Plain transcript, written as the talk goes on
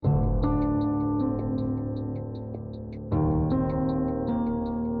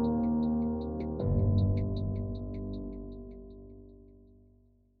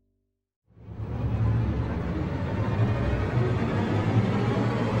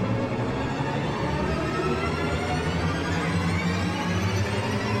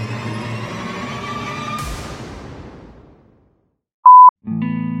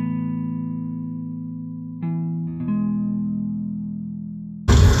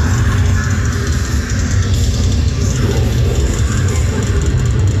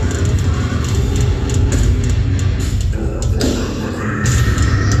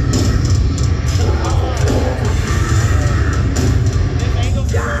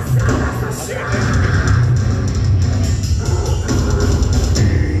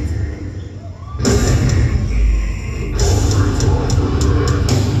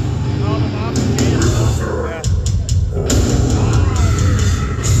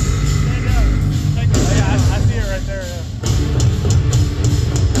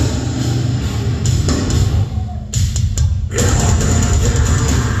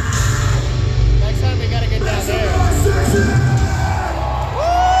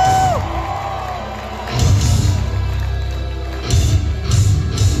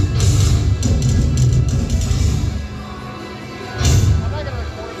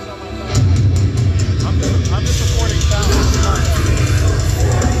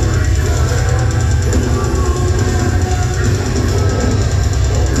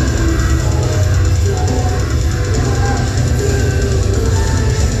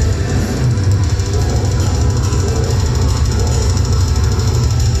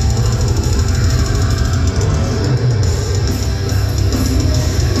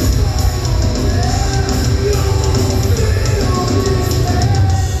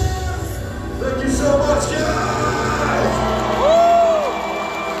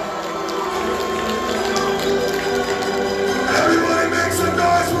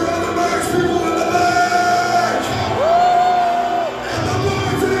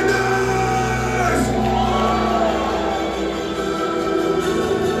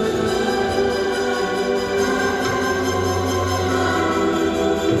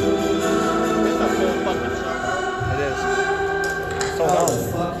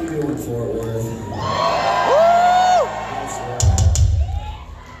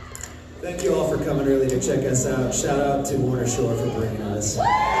for coming early to check us out. Shout out to Warner Shore for bringing us.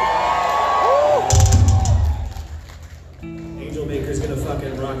 Angel Maker's gonna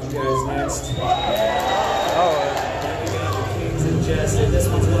fucking rock you guys next. Then we got the Kings and Jester. This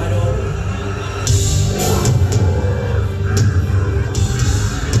one's wide open.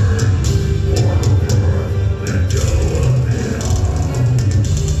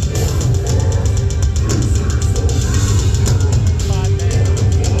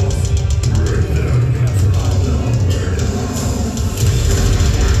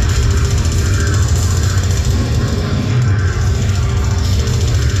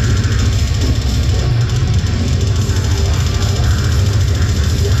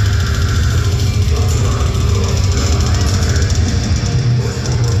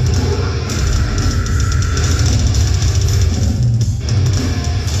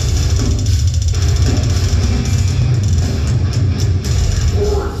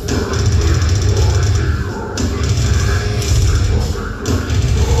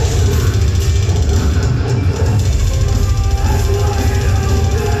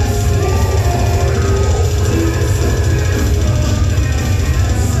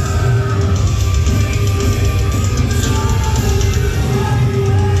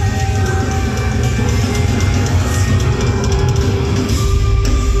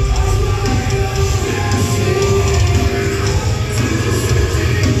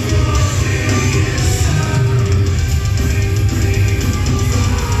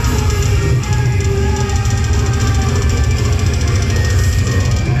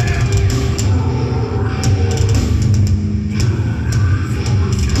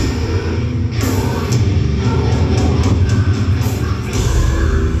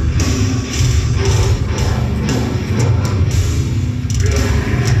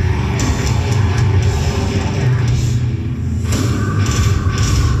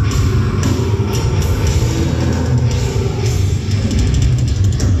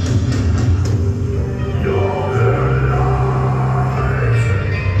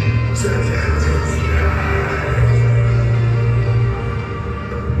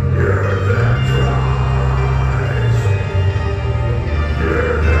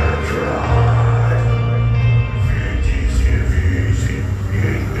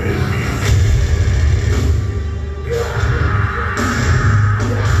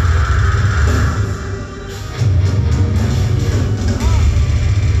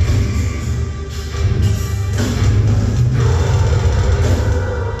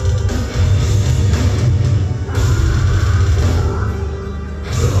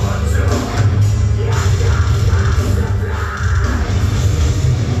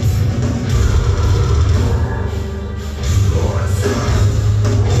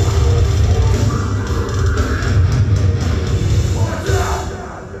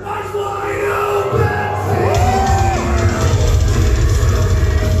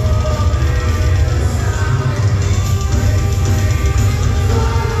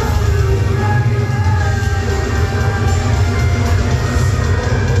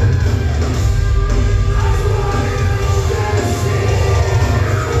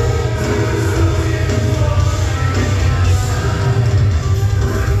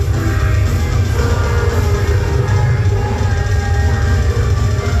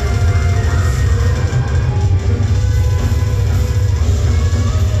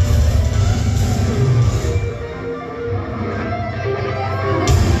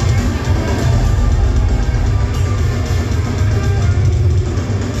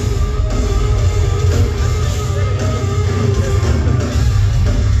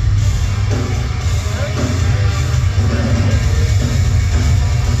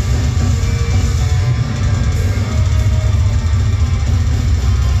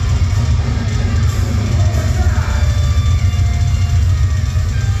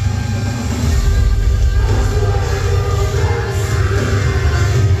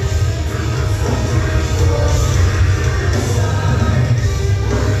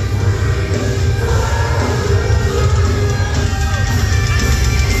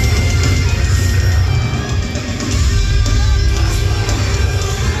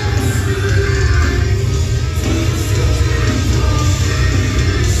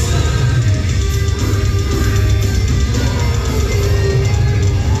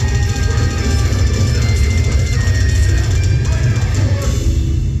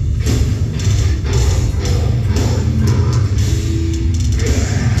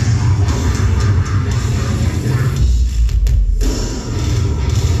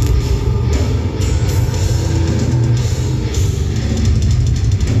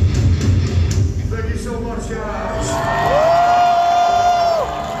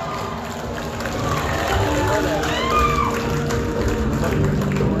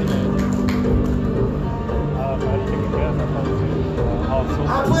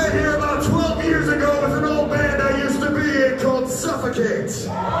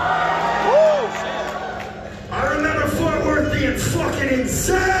 I remember Fort Worth being fucking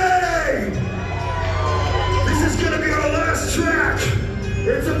insane! This is gonna be our last track!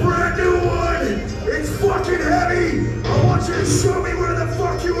 It's a brand new one! It's fucking heavy! I want you to show me where the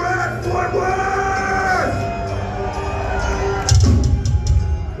fuck you at, Fort Worth!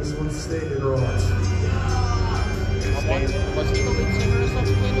 This one's staying in rot. Was he the lead singer or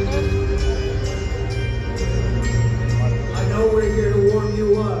something with us? I know we're here to warm you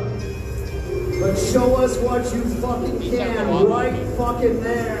up, but show us what you fucking can right fucking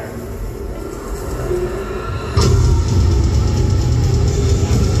there.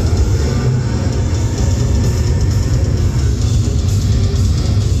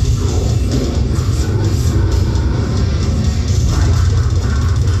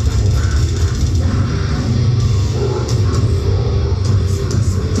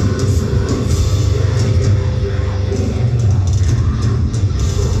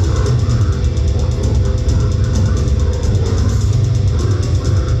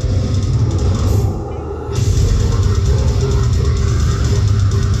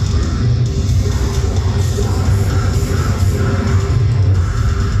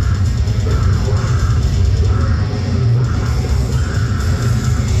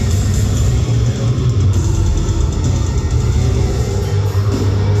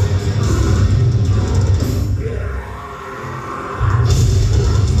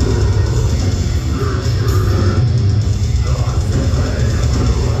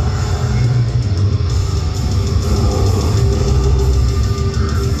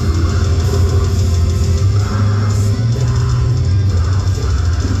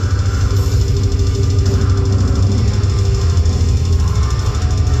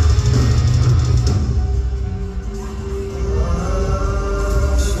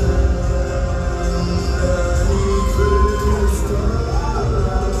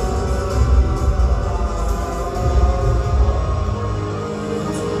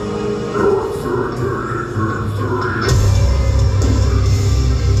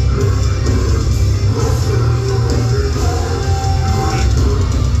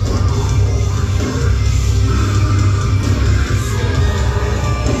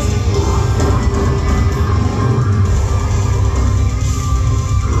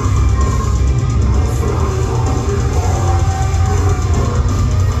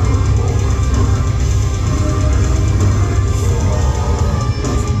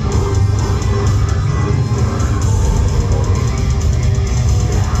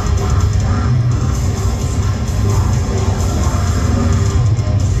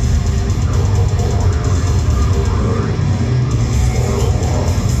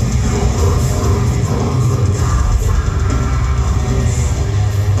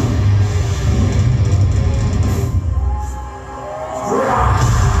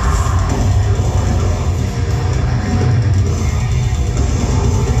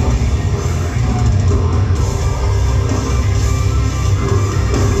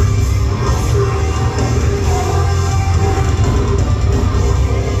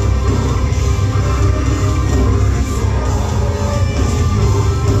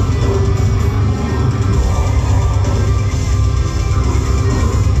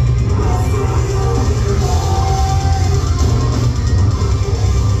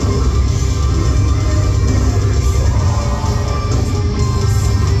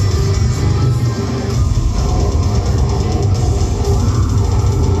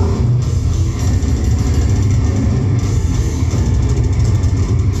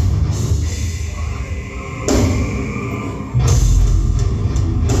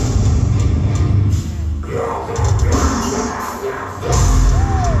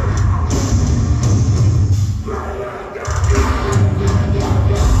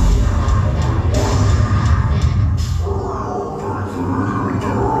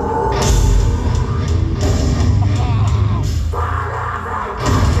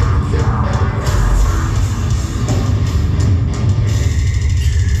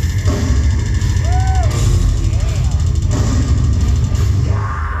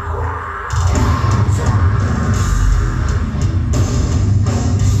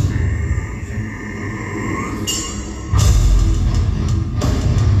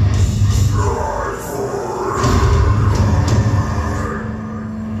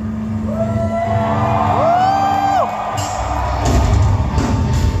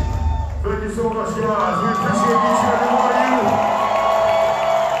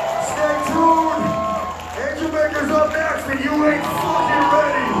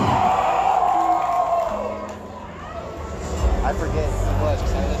 I forget who was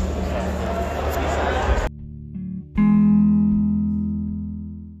because I listened to the song.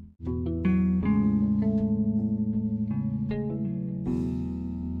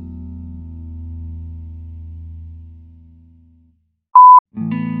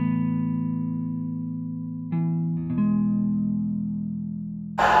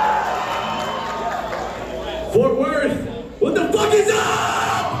 Fort Worth, what the fuck is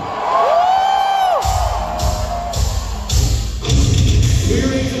up? We're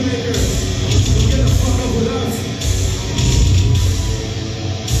Rainmaker. So get the fuck up with us.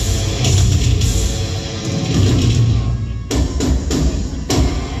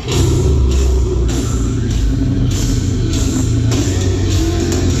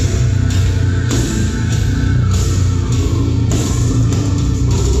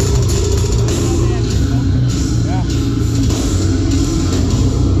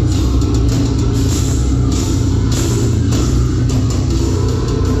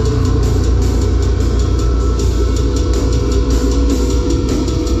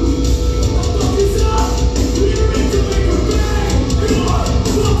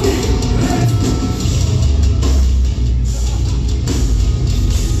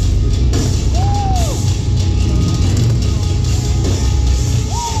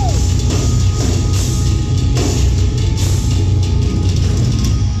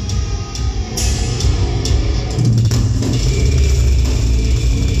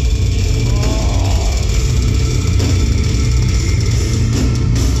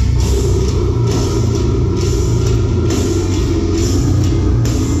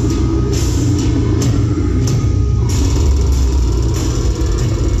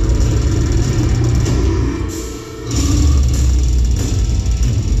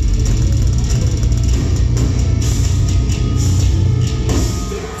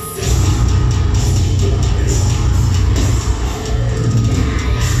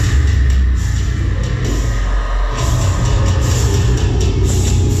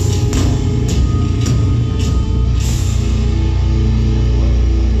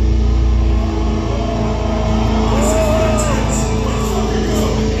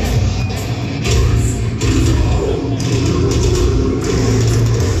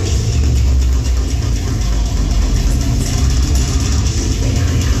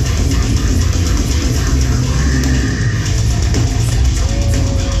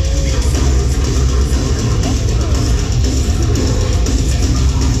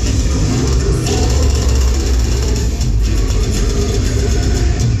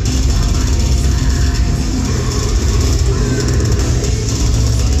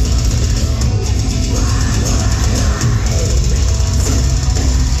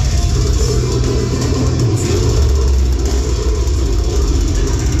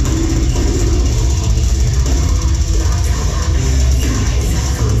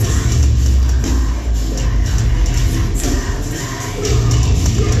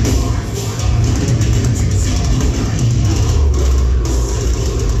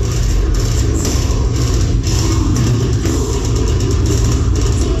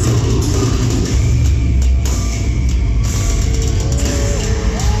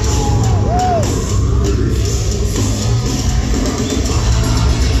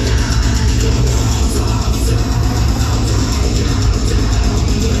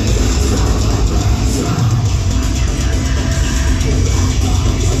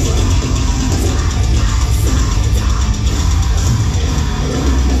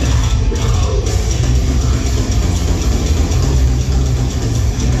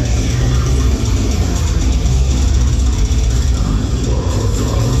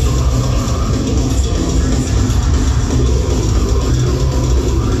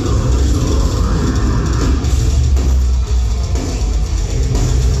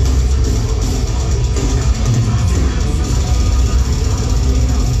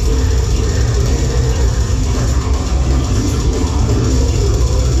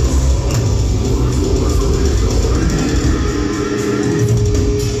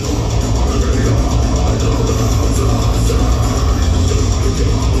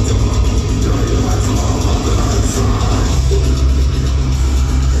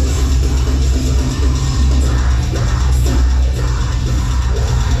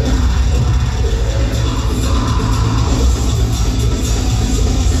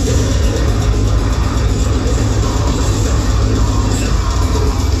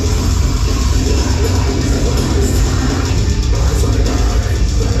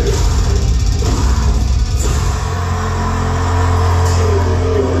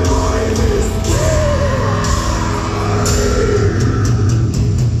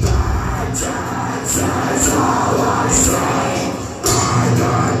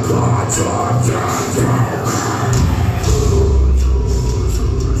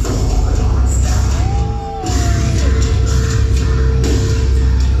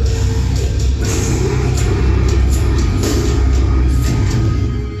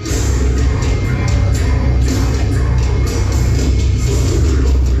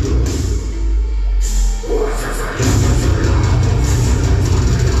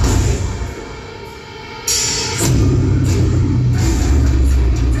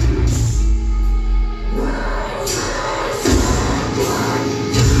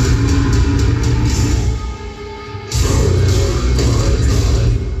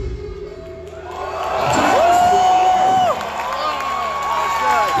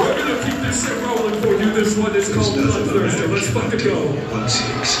 once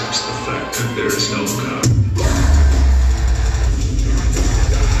he accepts the fact that there is no God.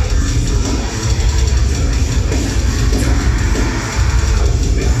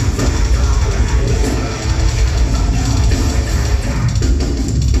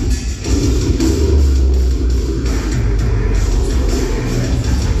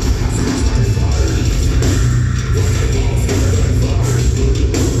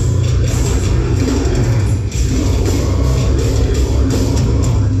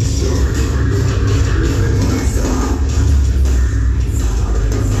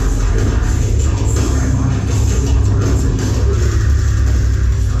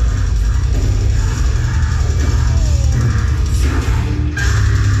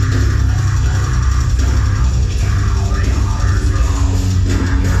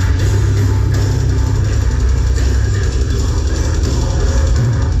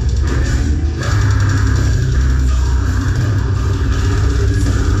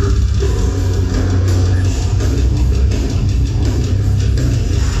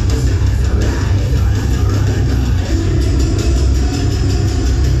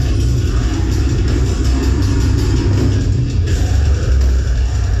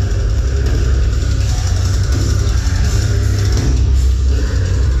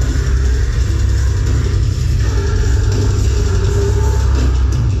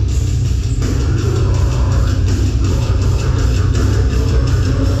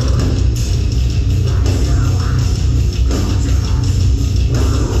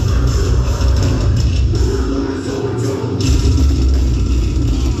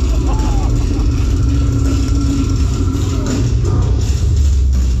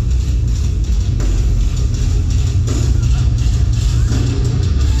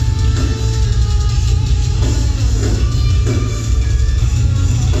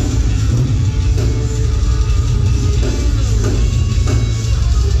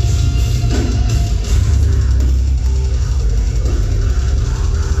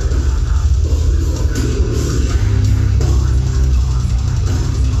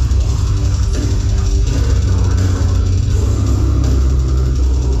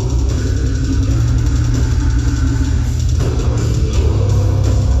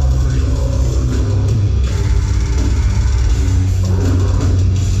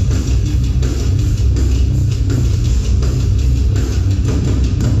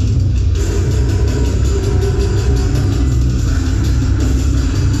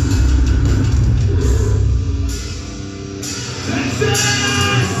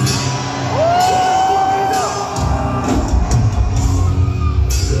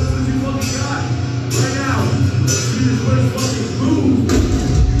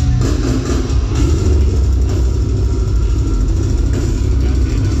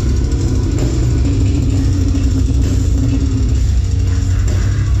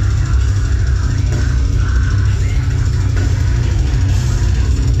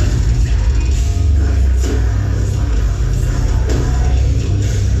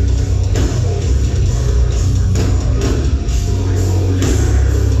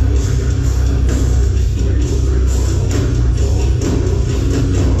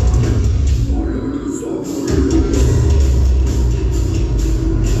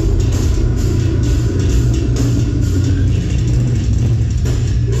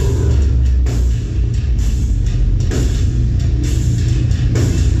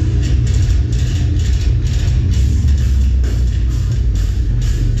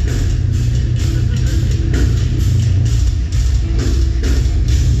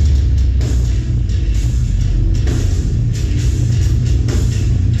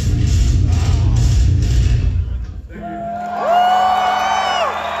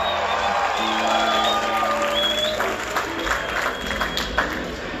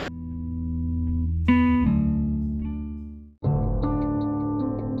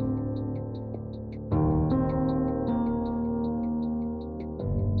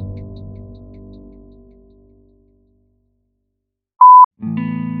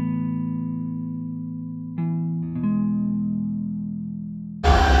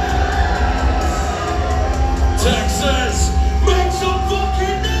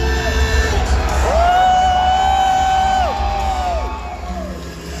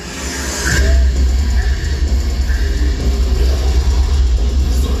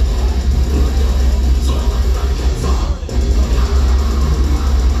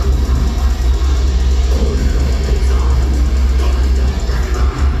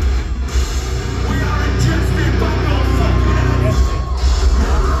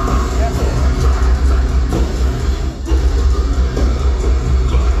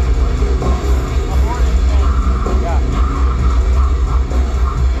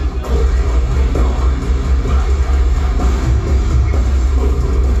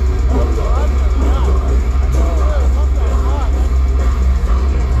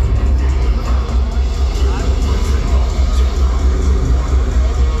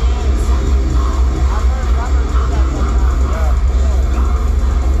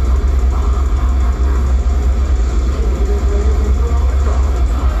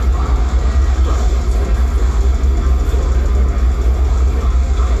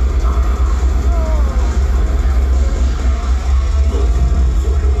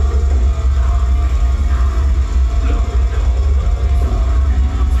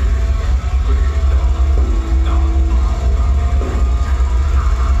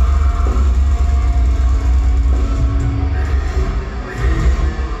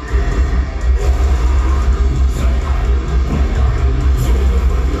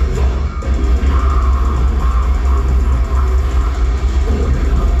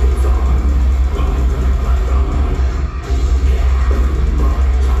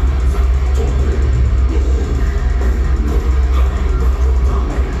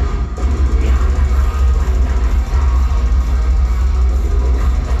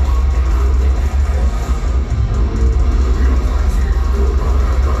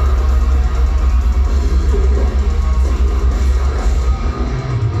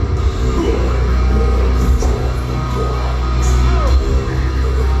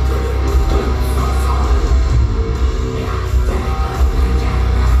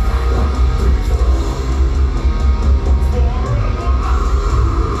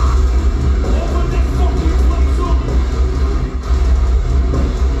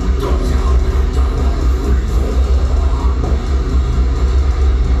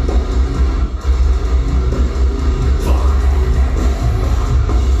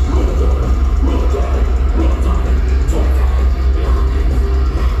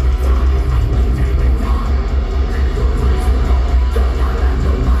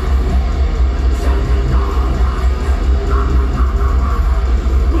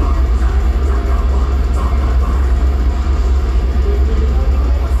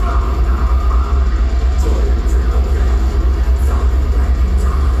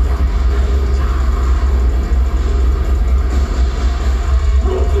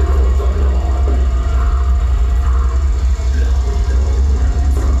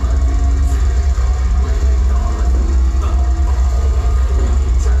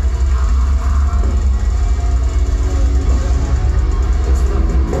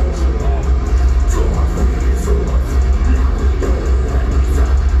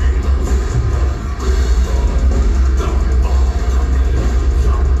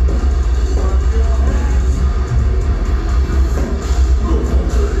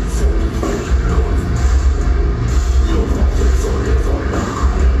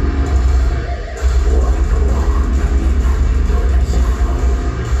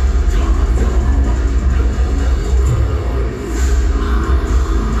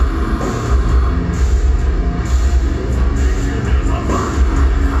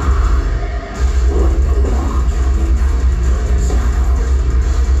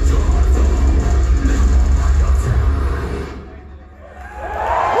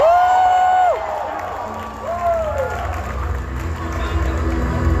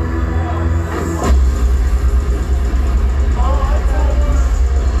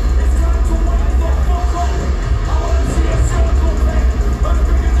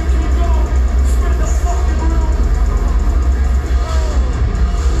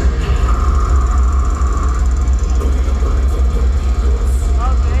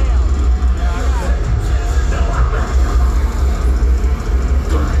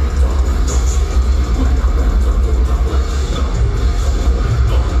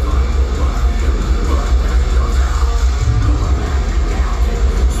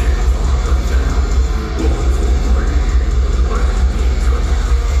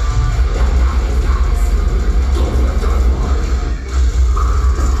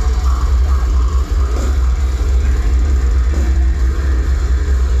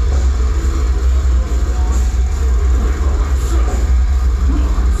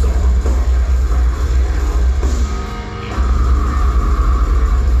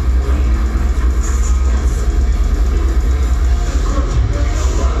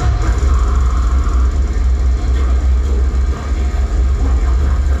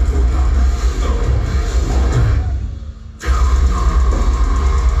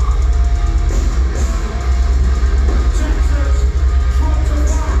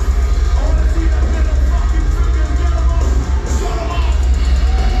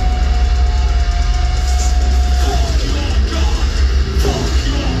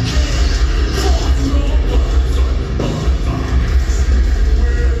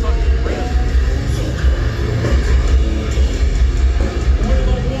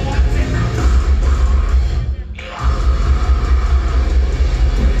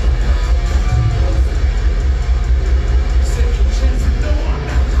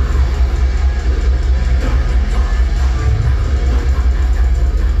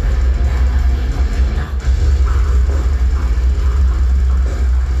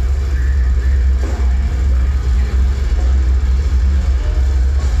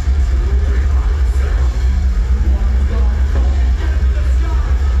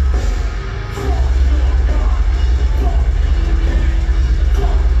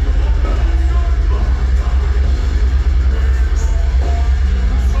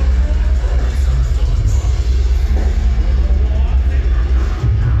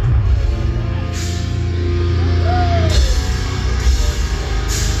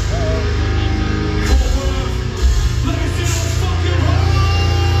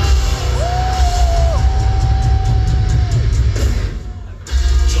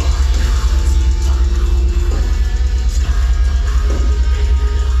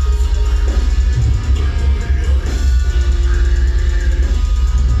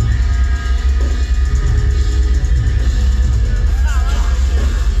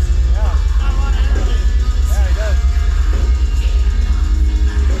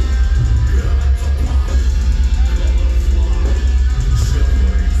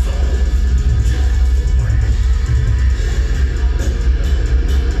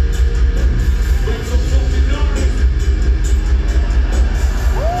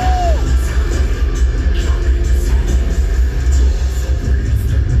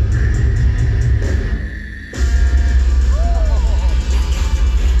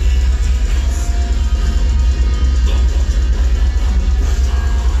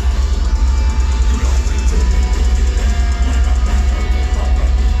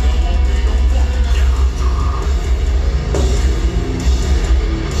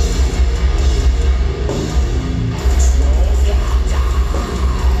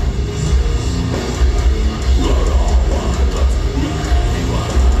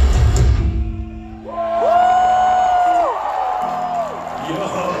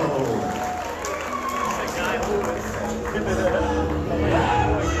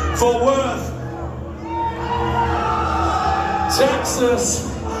 Fort Worth, Texas.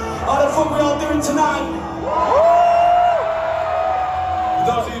 How the fuck we all doing tonight? For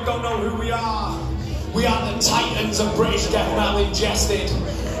those of you who don't know who we are the titans of British death metal ingested.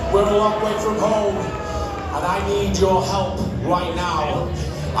 We're a long way from home, and I need your help right now.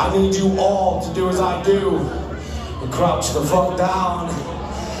 I need you all to do as I do and crouch the fuck down.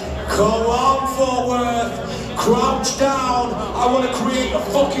 Come on, Fort Worth, crouch down. I want to create a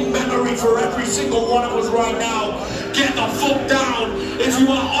fucking memory for every single one of us right now. Get the fuck down. If you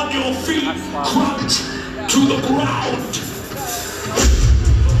are on your feet, crouch to the ground.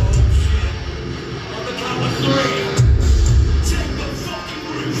 On the count of 3. Take the fucking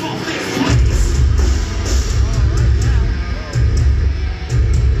roof off this place.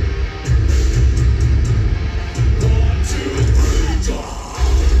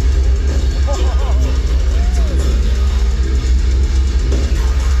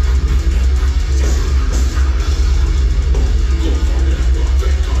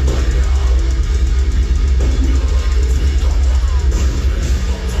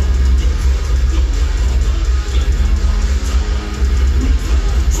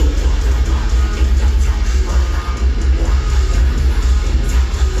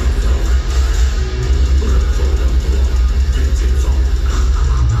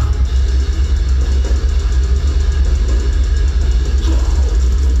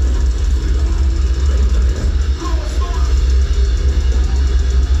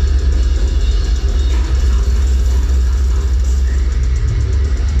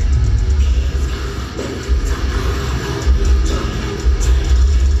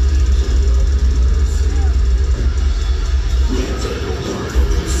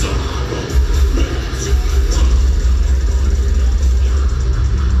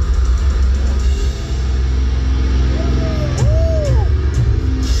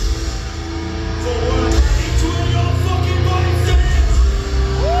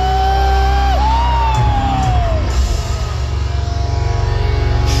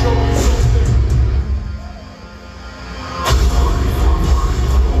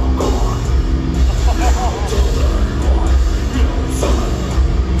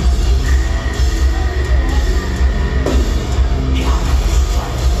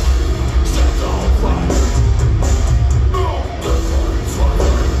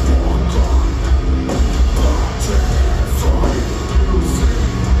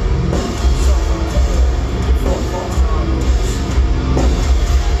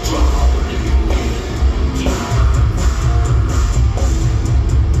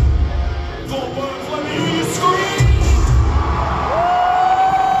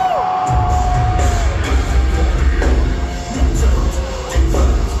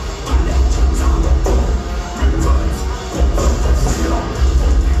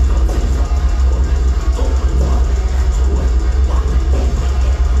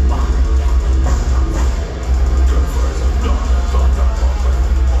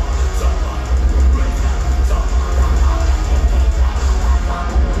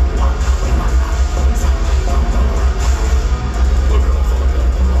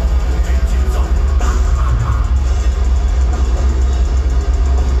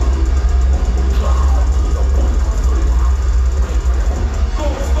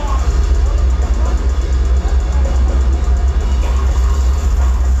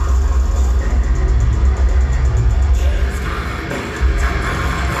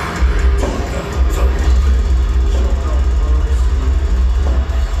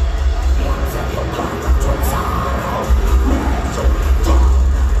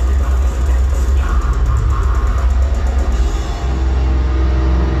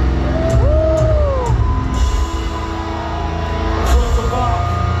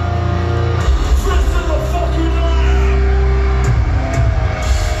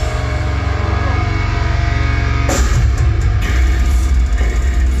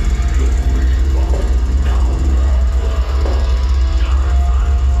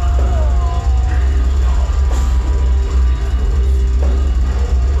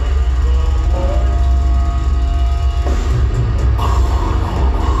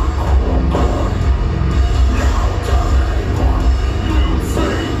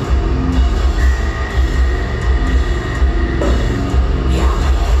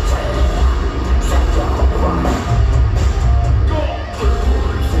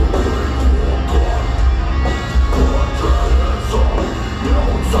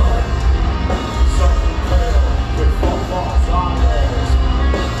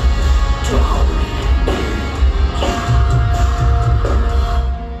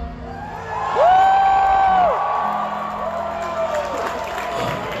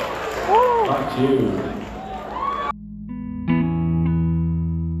 Fuck you.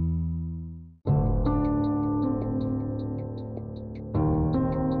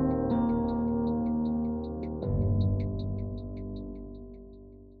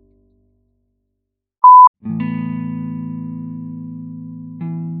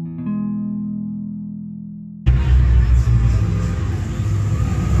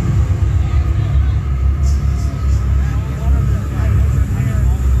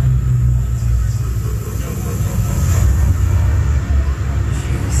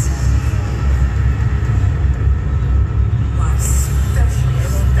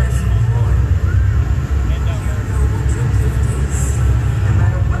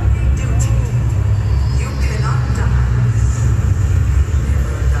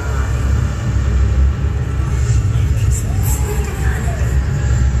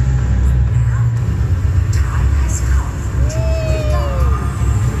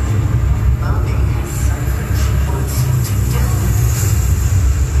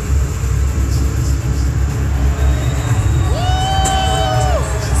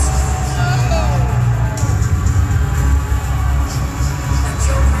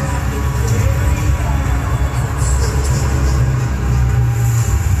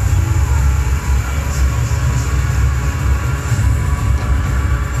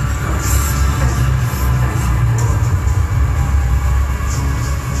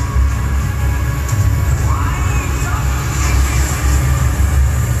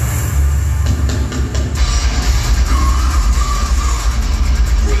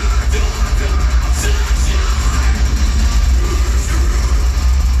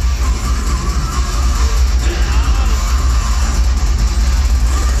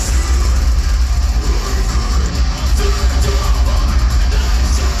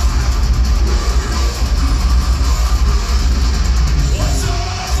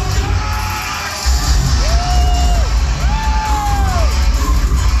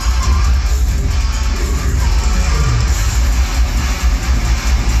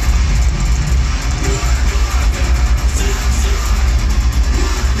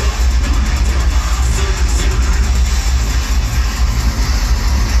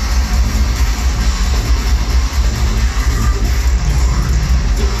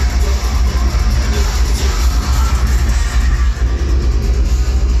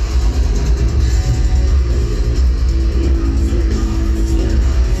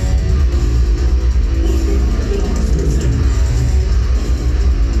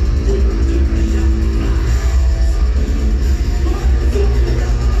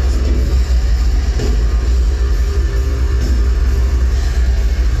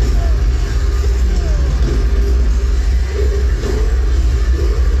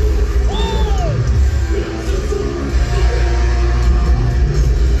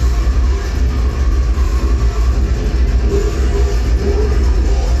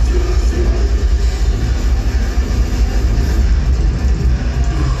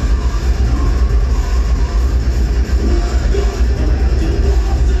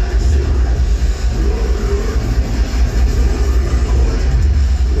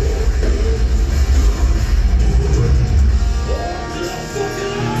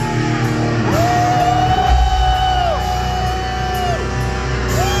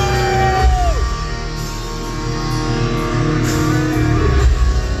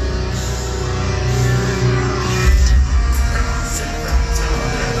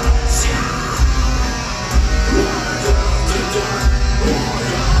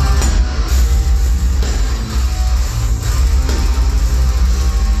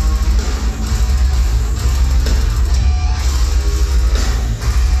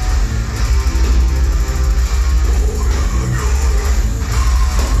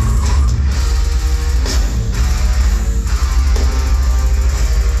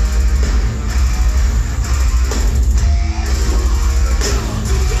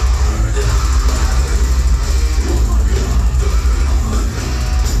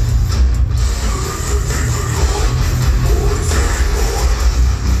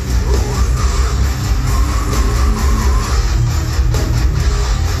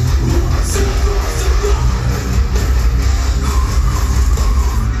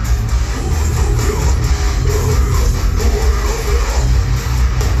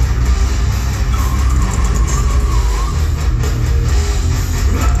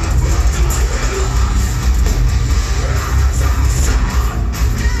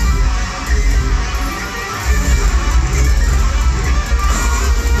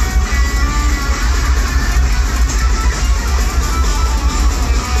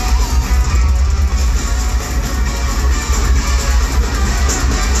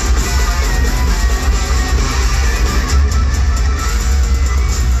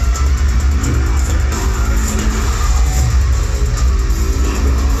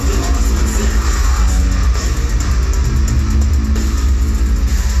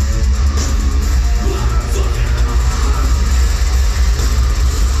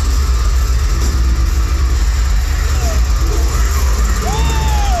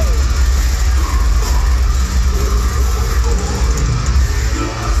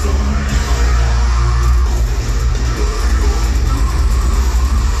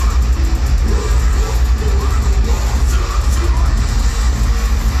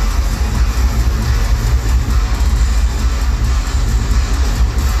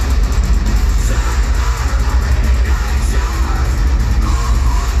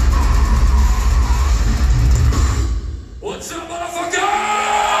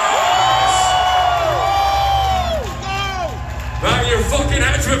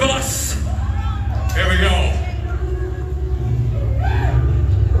 of us. Here we go.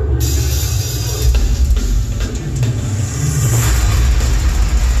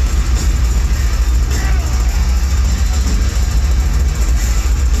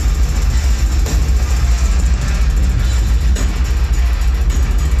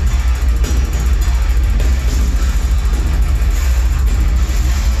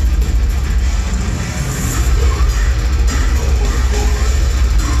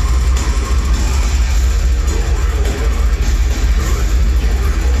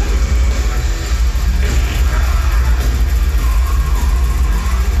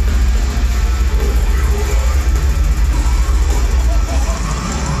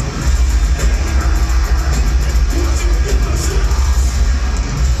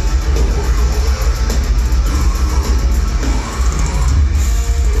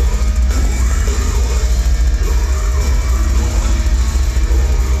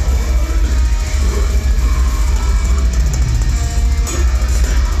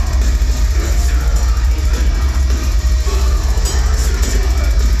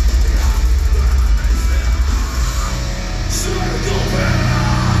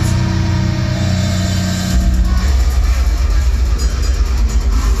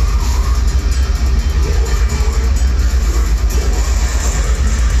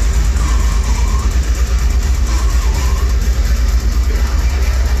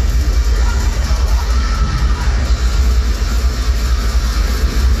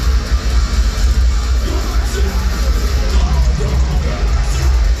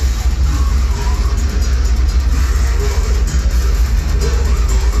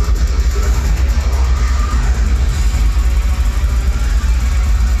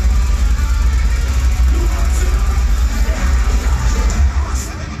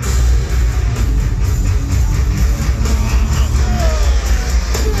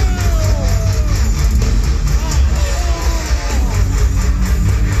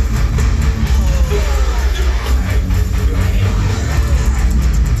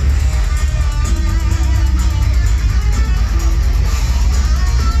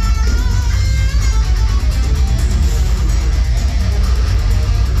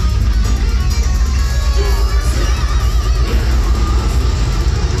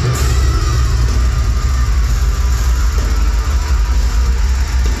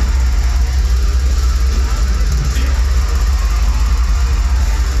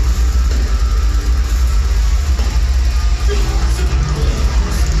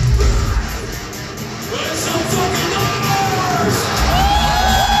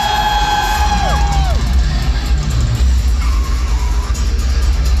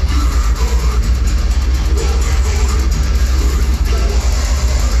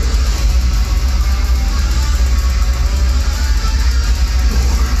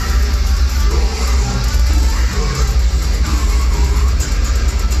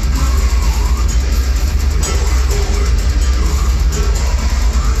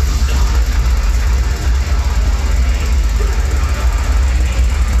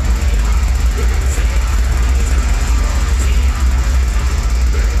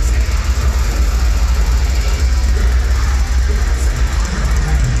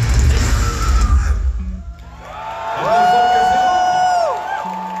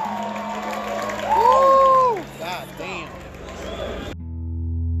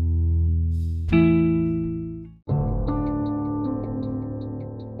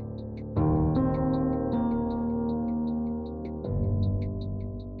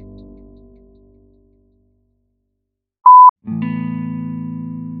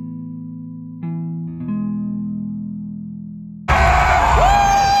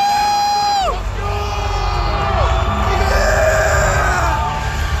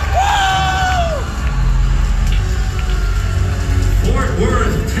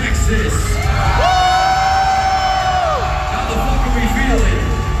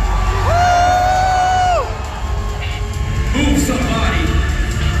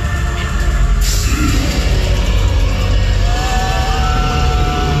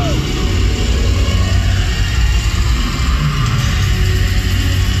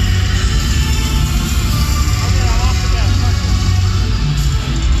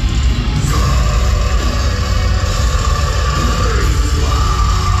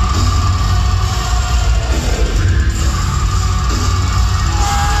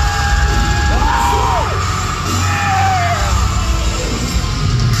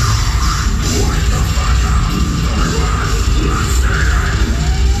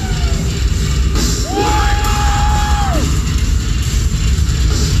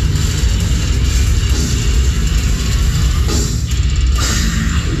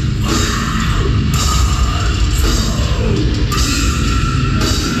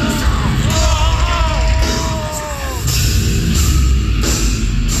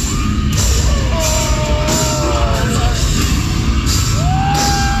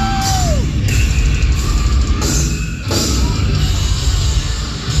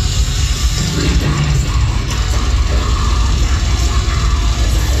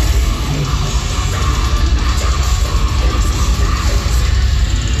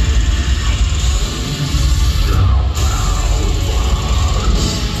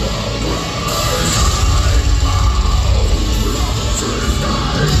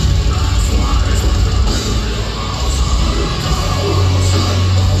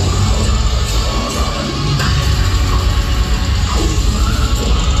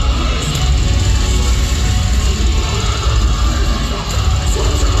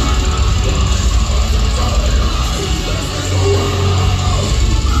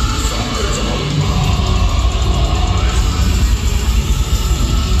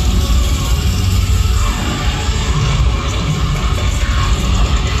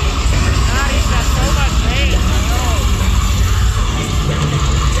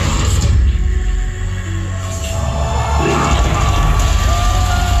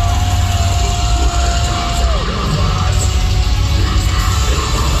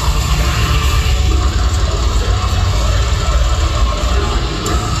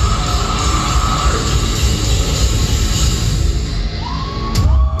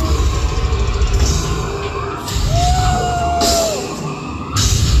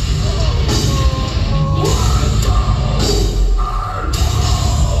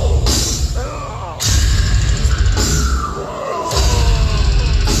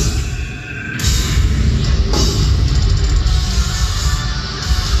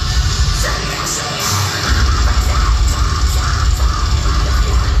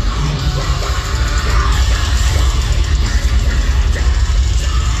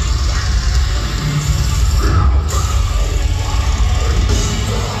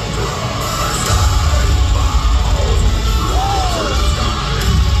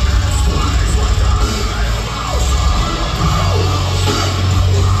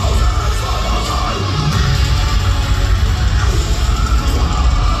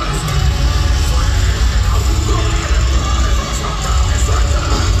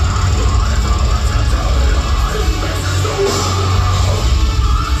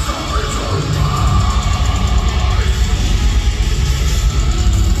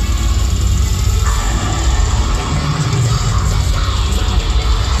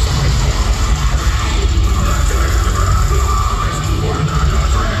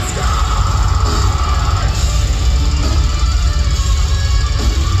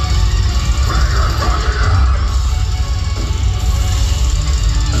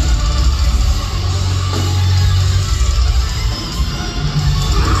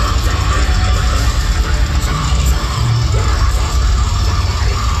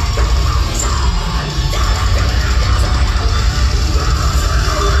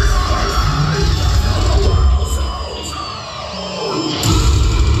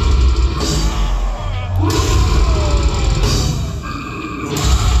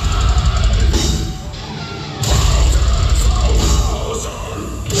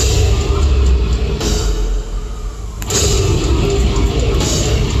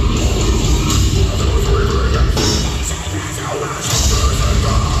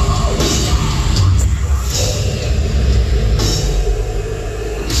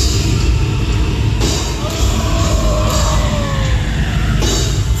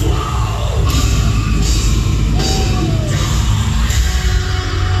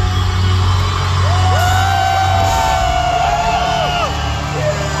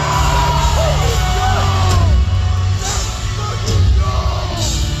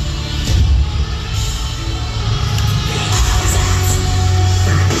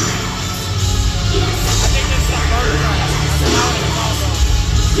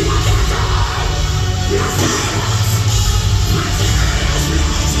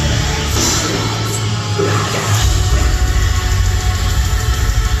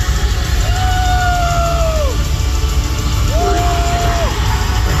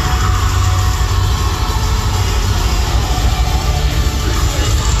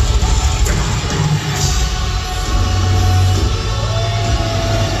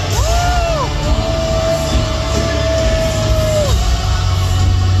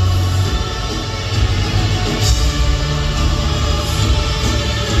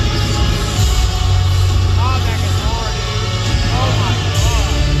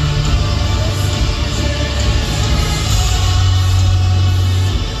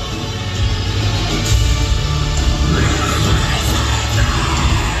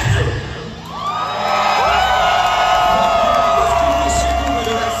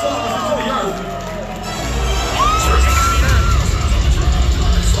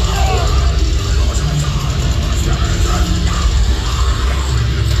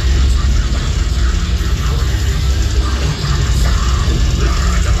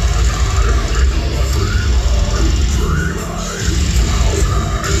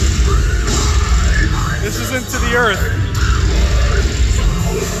 frozen to the earth.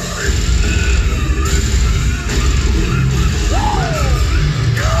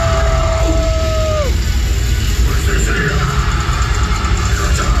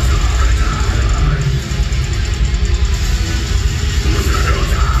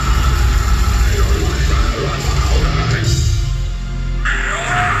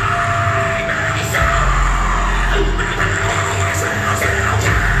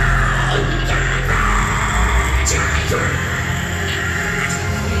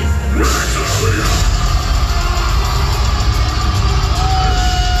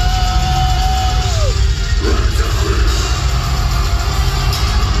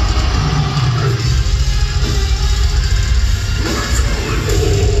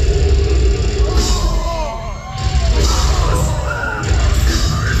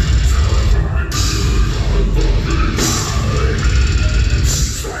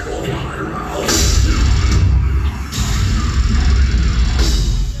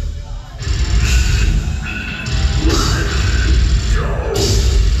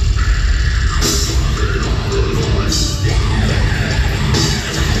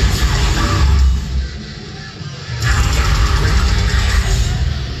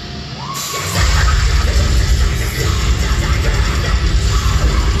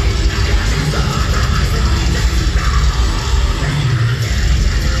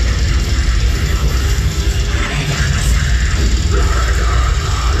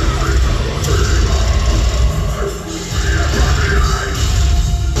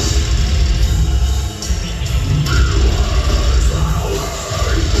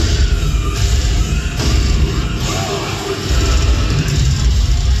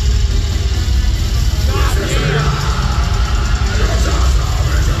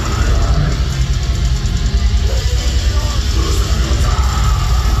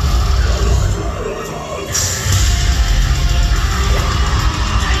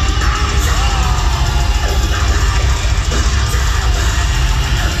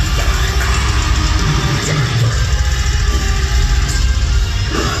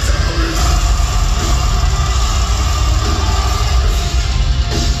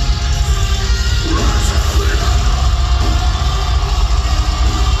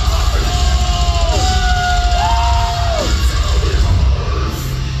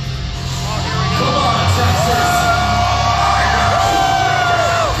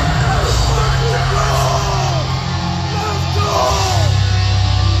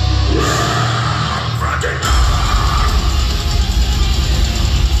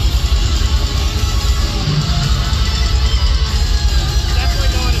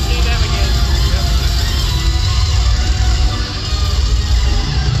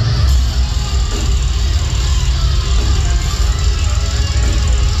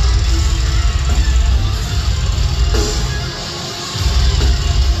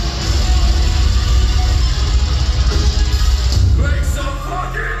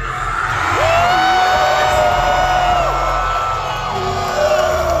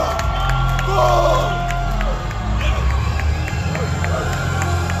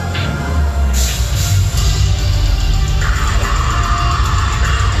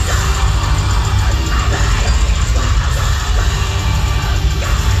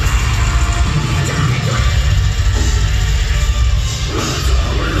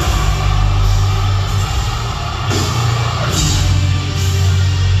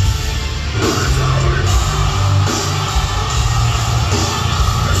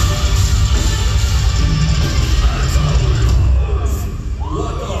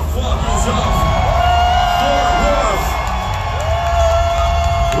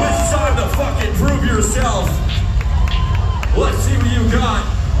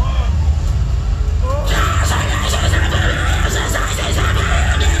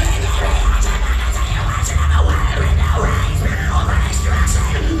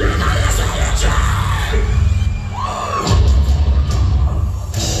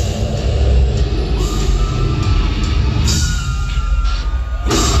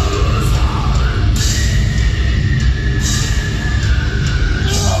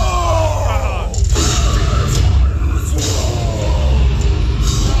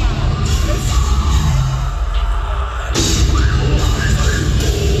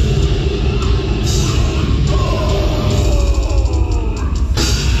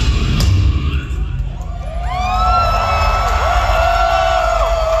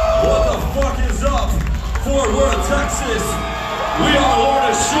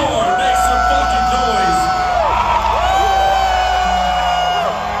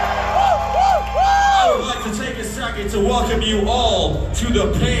 welcome you all to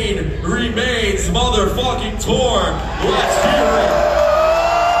the Pain Remains motherfucking tour. Let's hear it.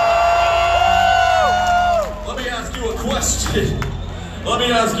 Let me ask you a question. Let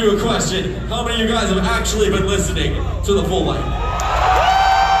me ask you a question. How many of you guys have actually been listening to the full length?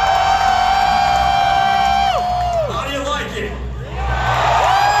 How do you like it?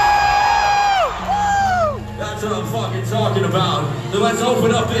 That's what I'm fucking talking about. Then let's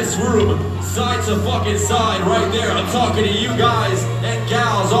open up this room, side to fucking side, right there. I'm talking to you guys and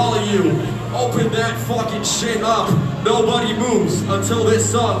gals, all of you. Open that fucking shit up. Nobody moves until this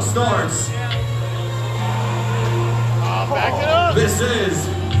song starts. Back it up. This is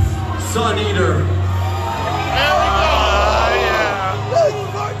Sun Eater. There we go. Yeah. Let's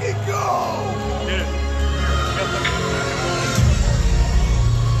fucking go! Get it.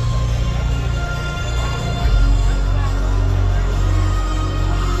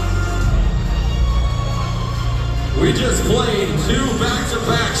 We just played 2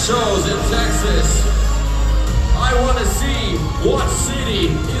 back-to-back shows in Texas. I want to see what city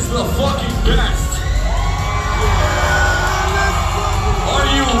is the fucking best. Are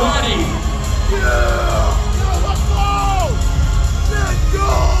you ready? Yeah! Let's go. Let's go!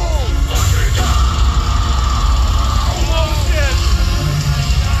 Oh shit.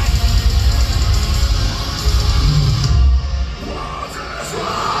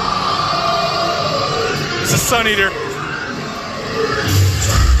 It's a Sun Eater.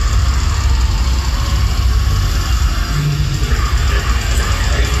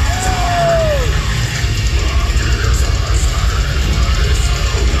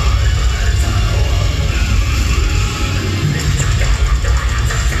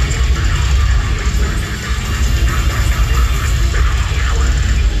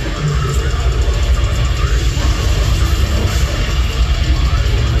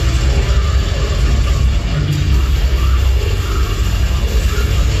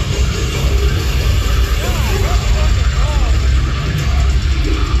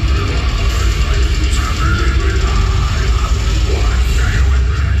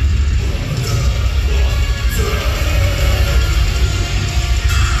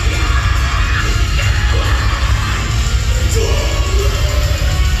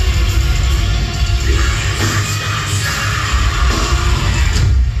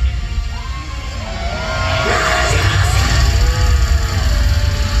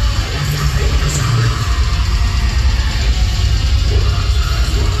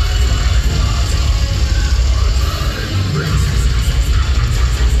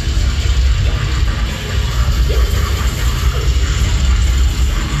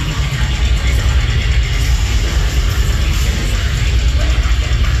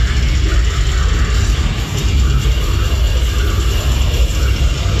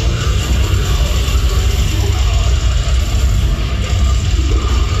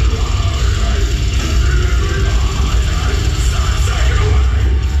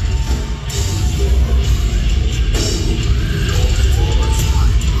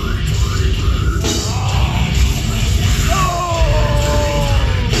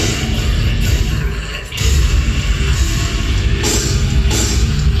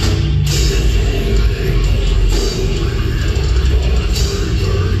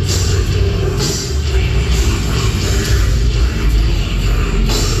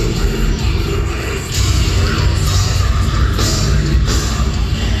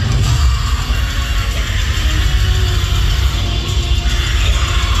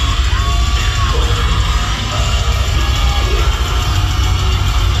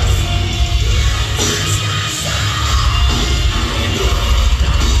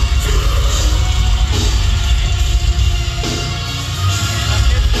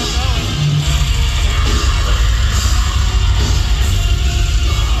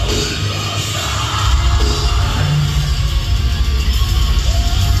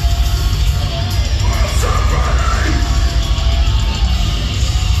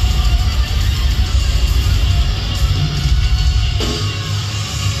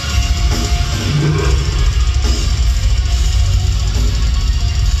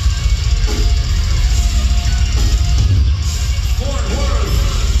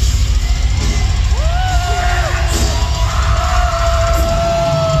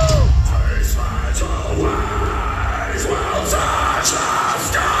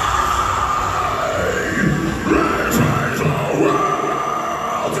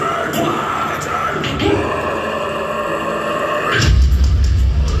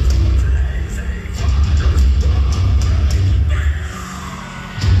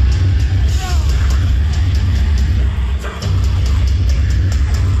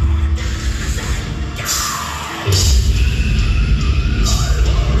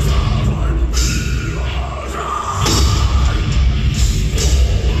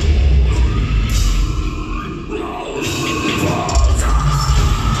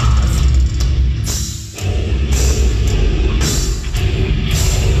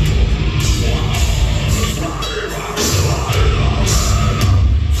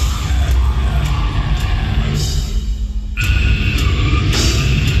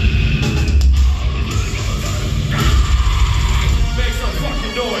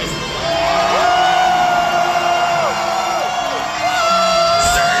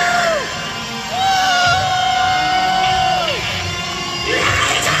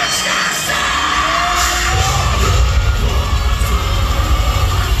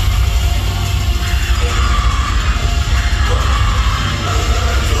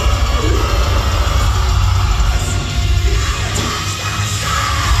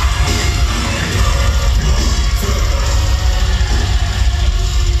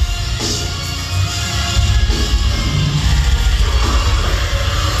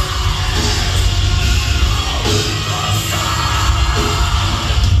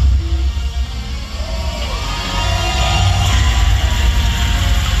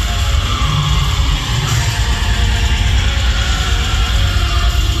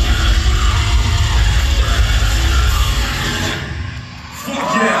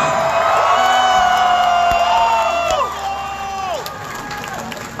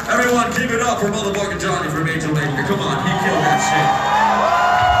 Everyone give it up for motherfucking Johnny from Angel Maker. Come on, he killed that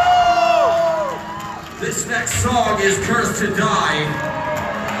shit. This next song is Cursed to Die.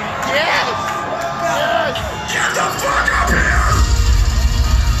 Yes! Yes! Get the fuck up here!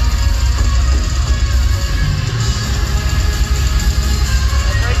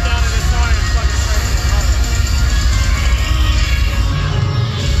 The breakdown of this song is fucking crazy.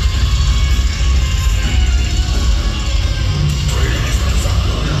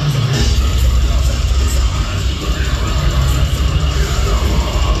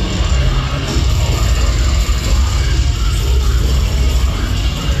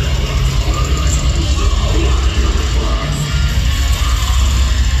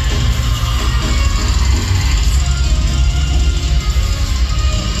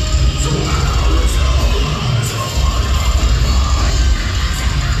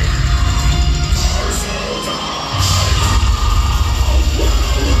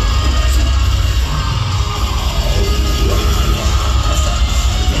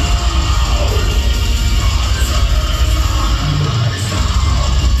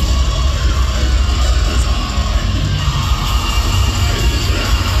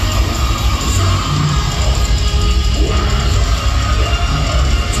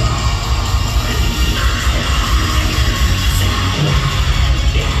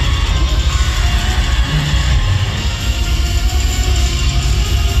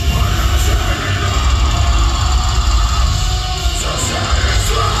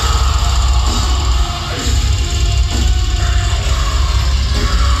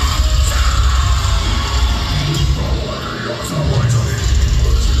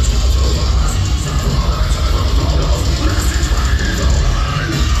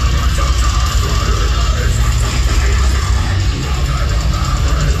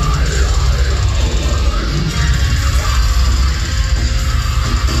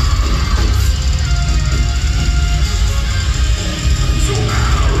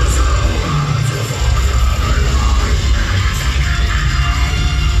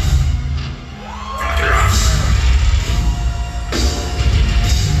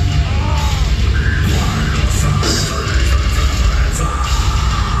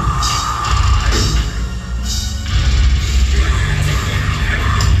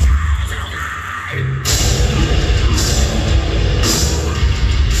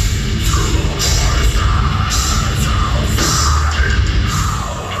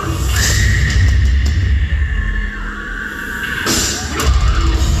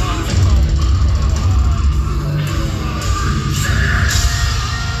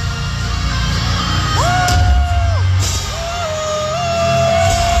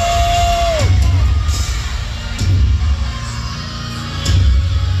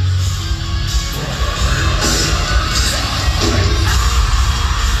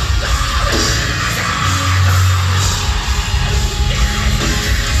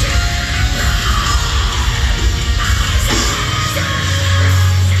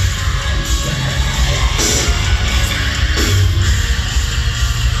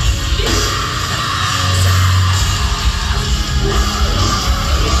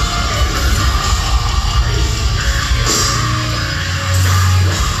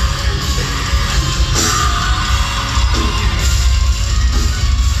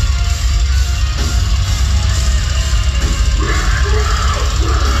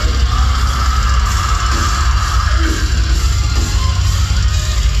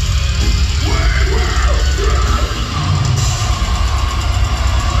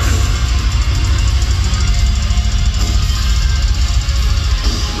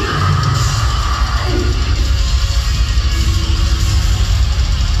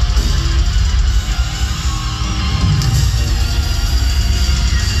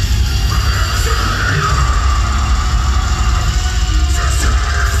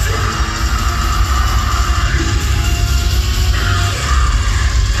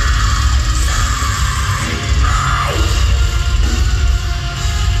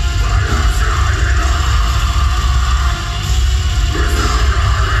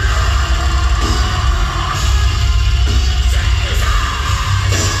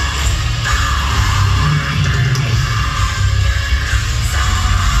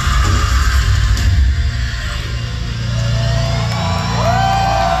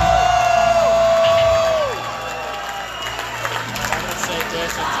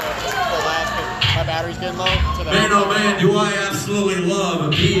 I love it. Man, oh man, do I absolutely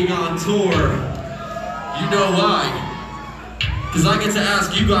love being on tour. You know why? Because I get to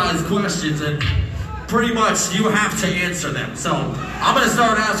ask you guys questions and pretty much you have to answer them. So I'm going to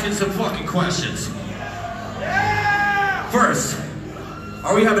start asking some fucking questions. First,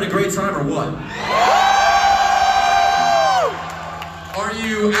 Are we having a great time or what? Are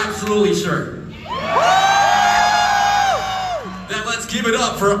you absolutely sure? Then let's give it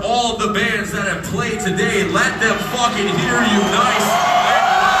up for all of the bands that have played today. Let them fucking hear you nice and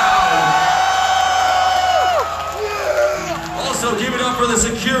loud. Also, give it up for the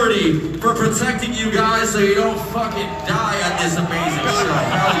security for protecting you guys so you don't fucking die at this amazing show.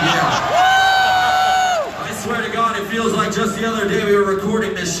 Hell yeah. I swear to God, it feels like just the other day we were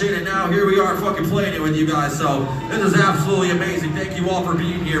recording this shit and now here we are fucking playing it with you guys. So this is absolutely amazing. Thank you all for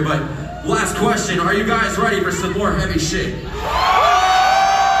being here. But last question, are you guys ready for some more heavy shit?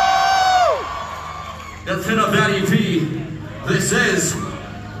 Let's hit up that EP. This is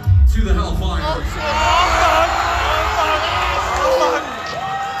To the Hellfire.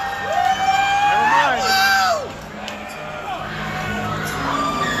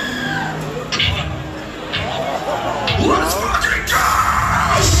 Let's fucking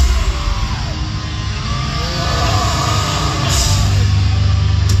go!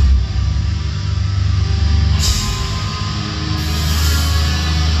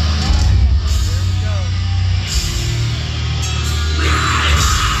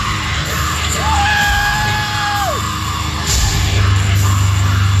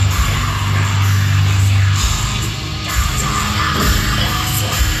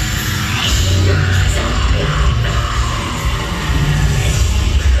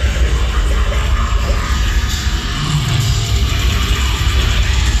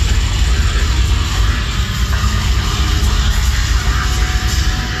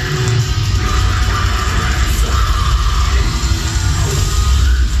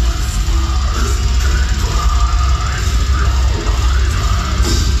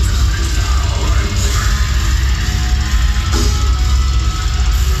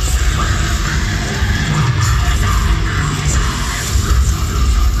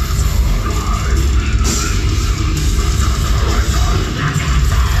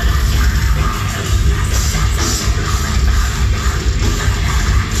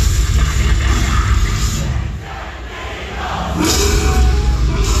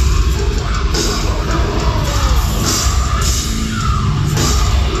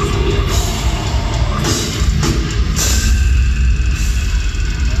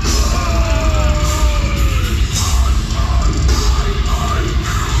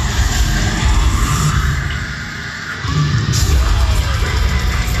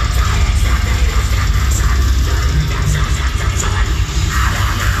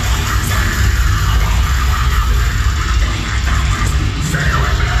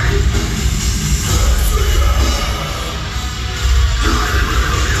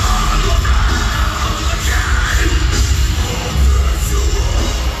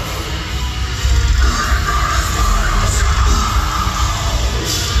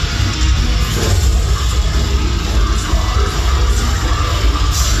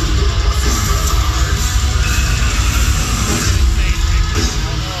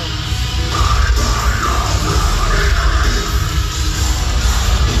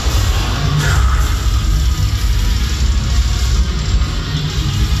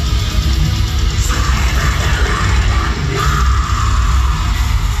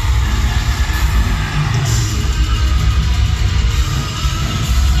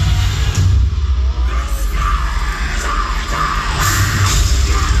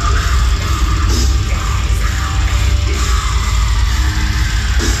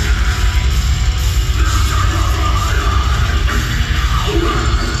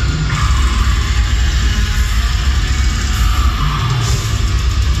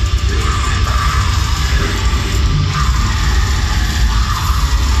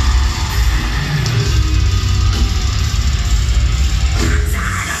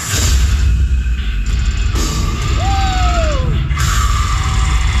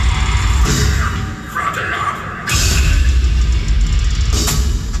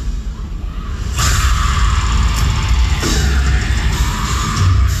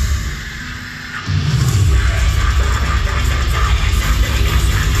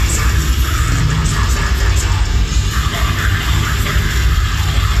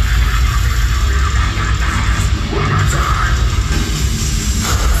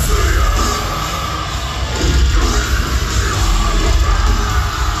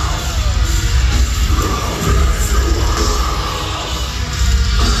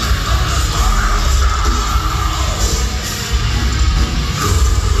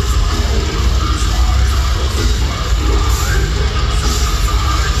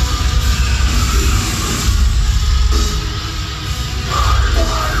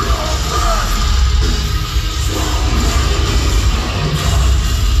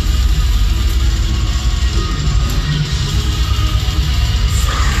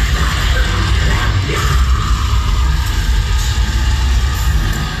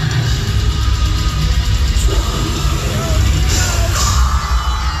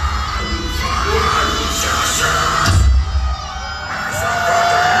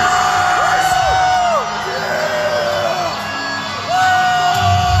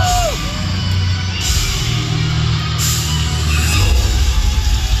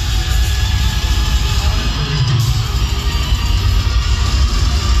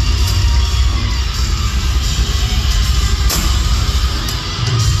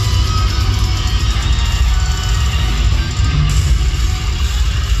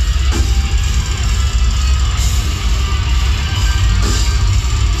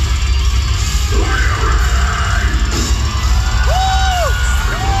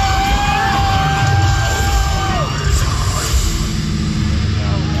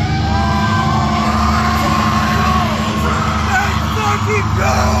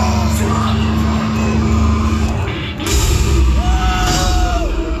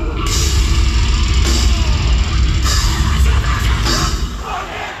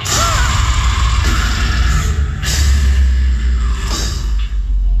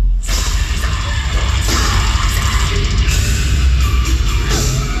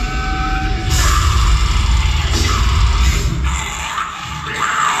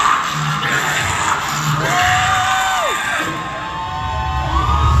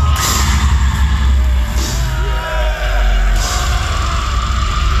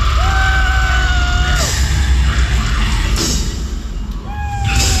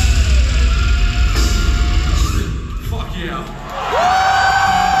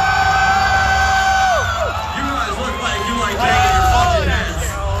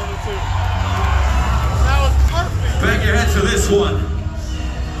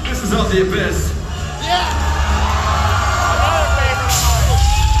 Masters of the Abyss. Yeah! Another favorite of mine.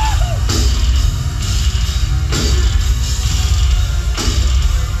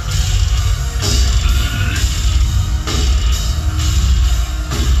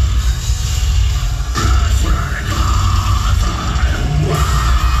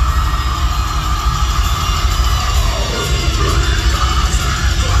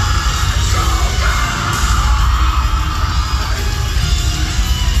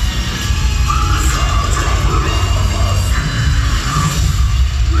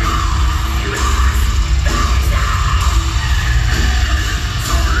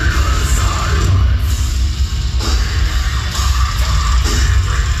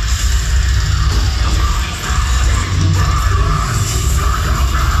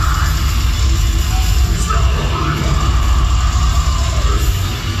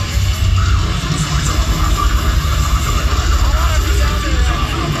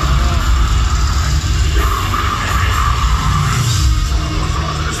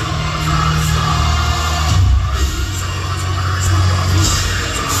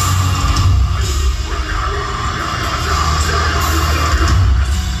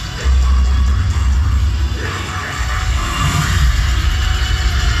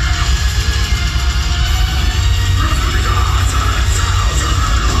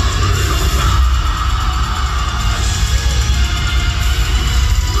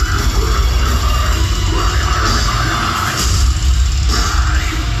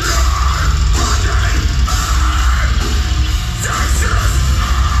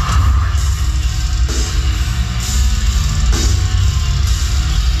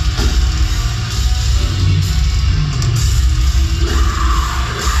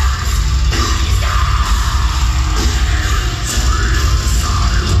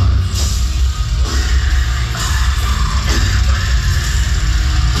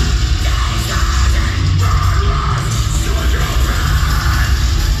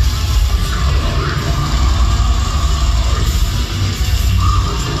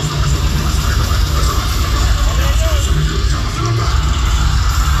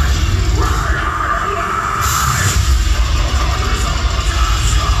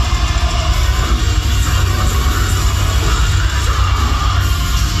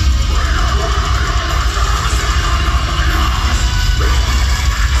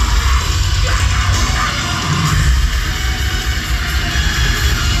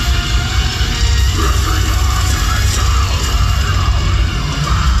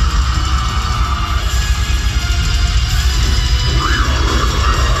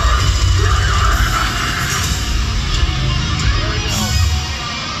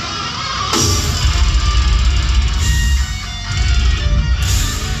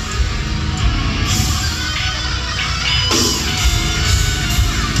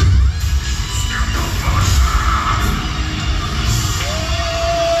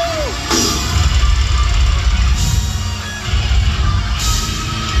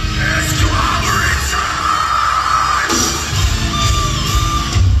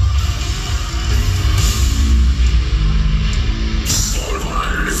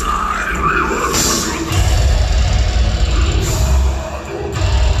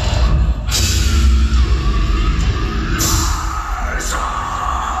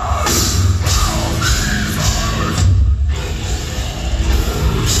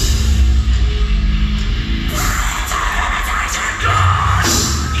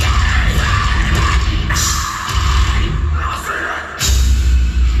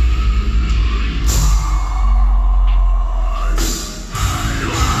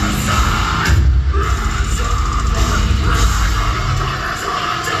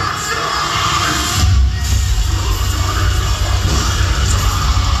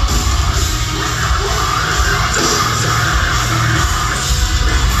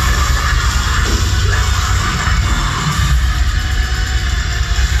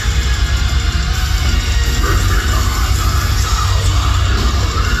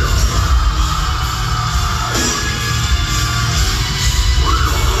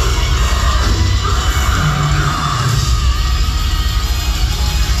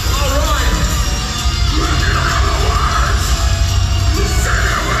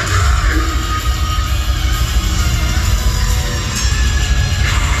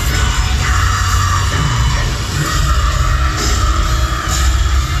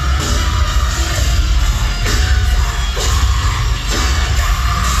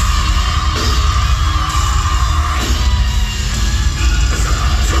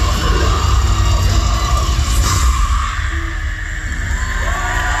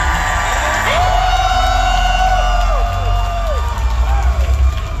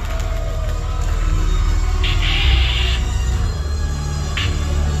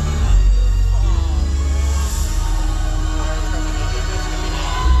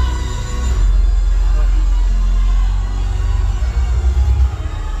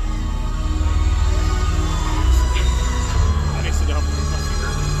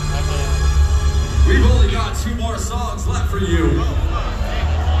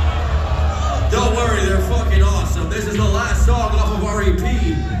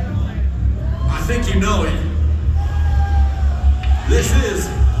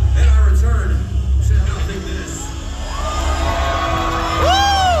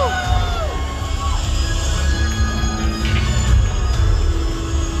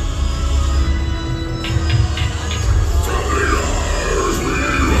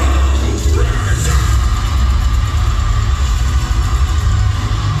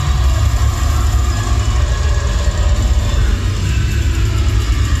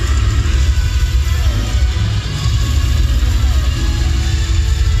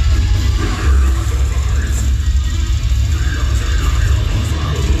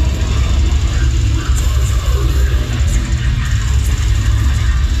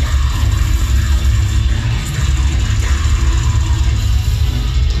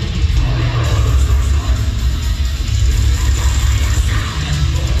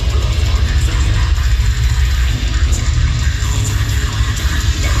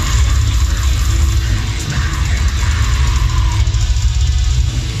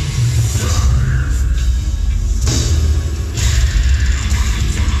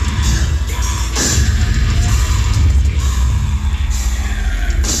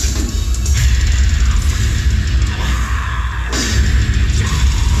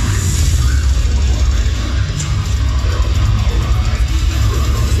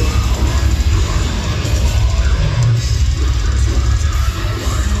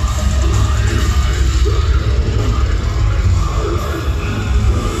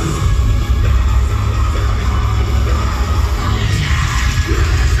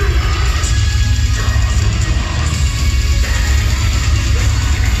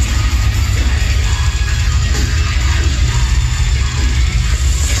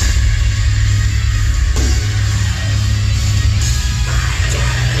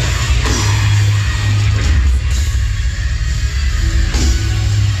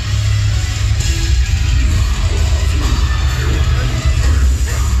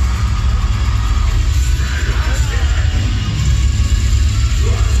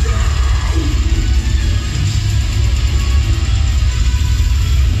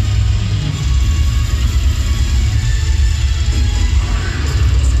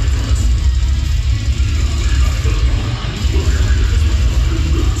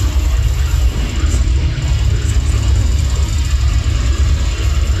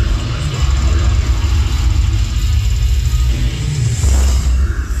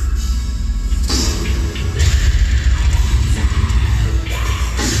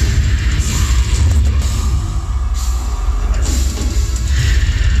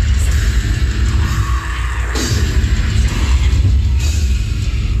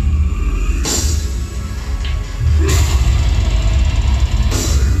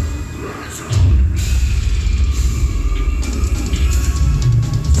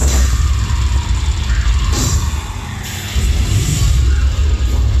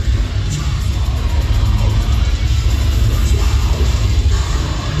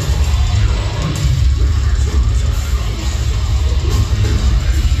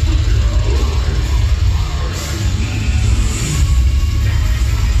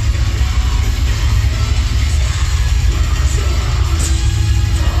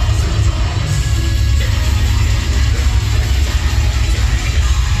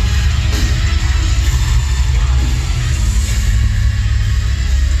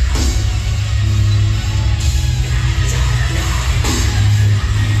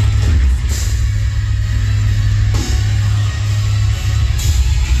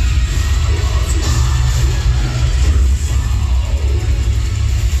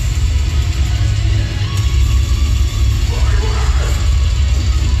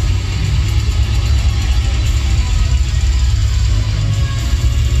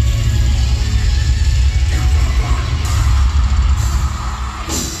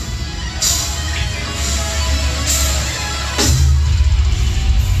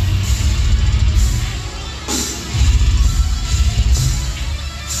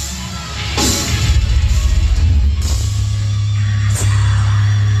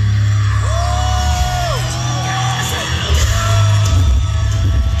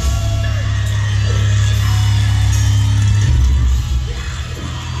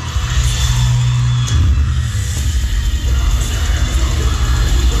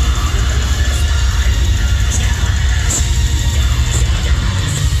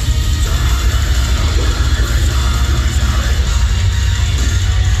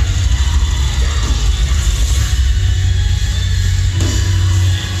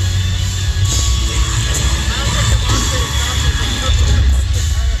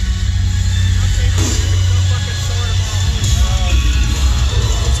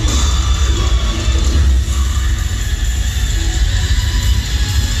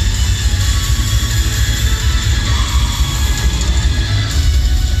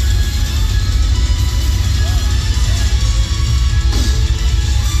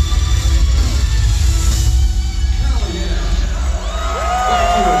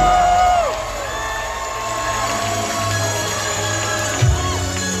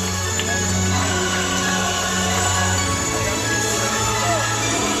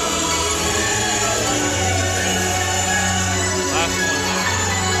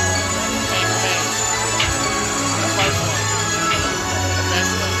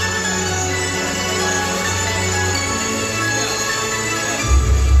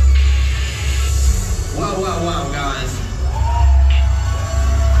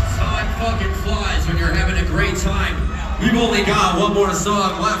 only got one more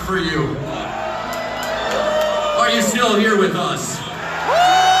song left for you. Are you still here with us?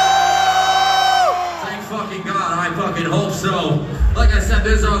 Thank fucking God, I fucking hope so. Like I said,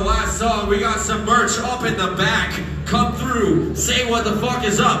 this is our last song. We got some merch up in the back. Come through, say what the fuck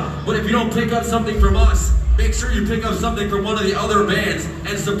is up. But if you don't pick up something from us, make sure you pick up something from one of the other bands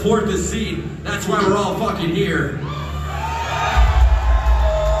and support the scene. That's why we're all fucking here.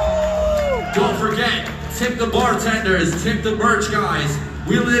 Don't forget, tip the bartenders, tip the merch guys.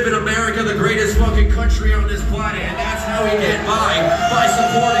 We live in America, the greatest fucking country on this planet, and that's how we get by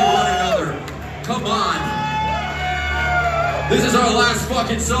supporting one another. Come on. This is our last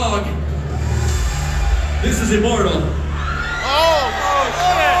fucking song. This is Immortal. Oh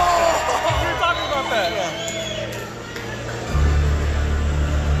shit! We were talking about that.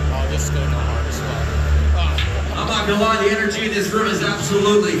 Oh, this is gonna go hard as well. I'm not gonna lie, the energy in this room is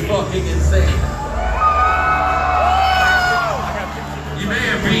absolutely fucking insane. You may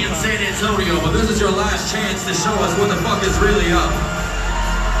have been in San Antonio, but this is your last chance to show us what the fuck is really up.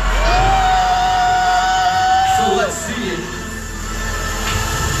 So let's see it.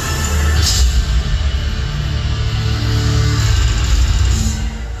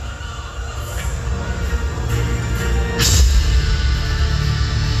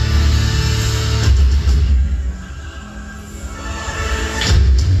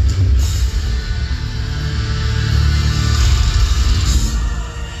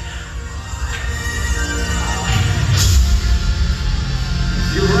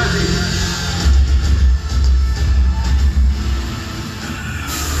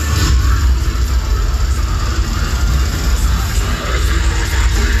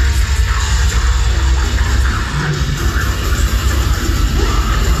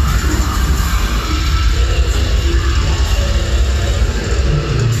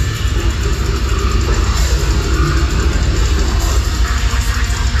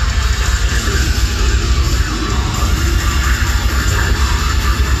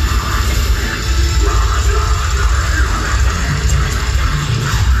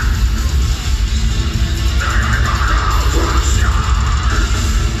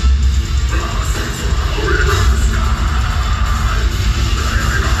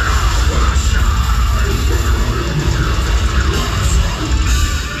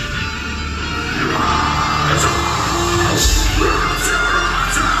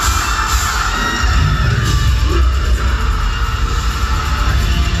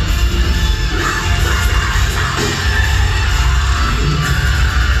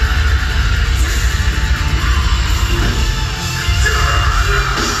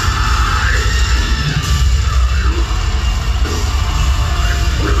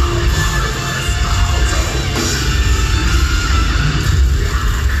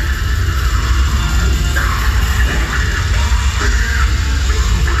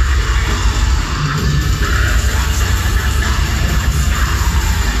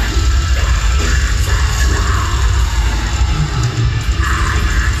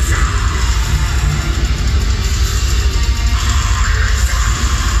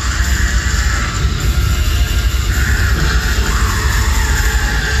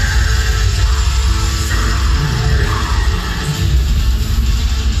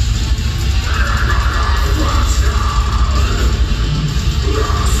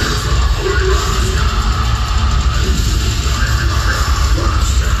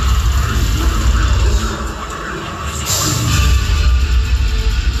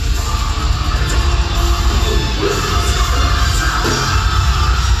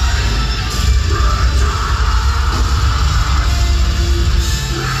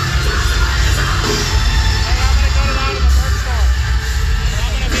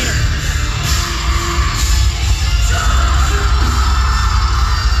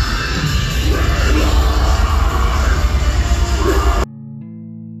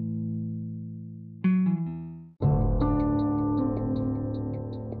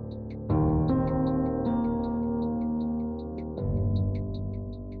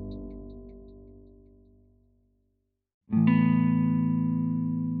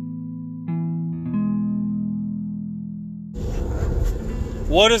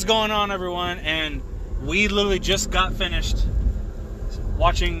 What is going on, everyone? And we literally just got finished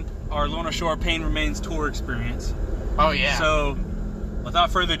watching our Lorna Shore Pain Remains tour experience. Oh yeah. So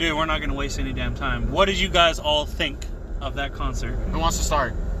without further ado, we're not going to waste any damn time. What did you guys all think of that concert? Who wants to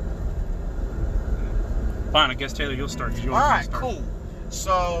start? Fine, I guess Taylor, you'll start. All right, cool.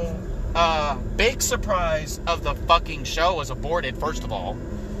 So, big surprise of the fucking show was aborted, first of all.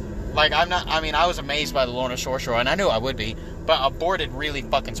 Like, I was amazed by the Lorna Shore show, and I knew I would be, but aborted really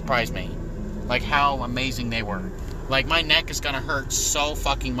fucking surprised me. Like, how amazing they were. Like, my neck is gonna hurt so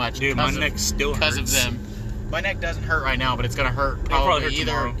fucking much. Dude, my neck still hurts. Because of them. My neck doesn't hurt right now, but it's gonna hurt probably probably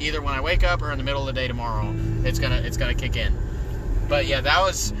hurt either when I wake up or in the middle of the day tomorrow. It's gonna kick in. But yeah,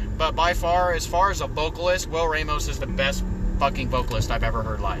 but by far, as far as a vocalist, Will Ramos is the best fucking vocalist I've ever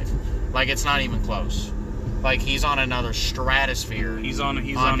heard live. Like, it's not even close. Like, he's on another stratosphere. He's on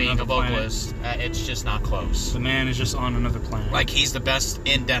being another a vocalist. It's just not close. The man is just on another planet. Like, he's the best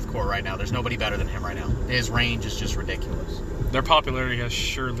in deathcore right now. There's nobody better than him right now. His range is just ridiculous. Their popularity has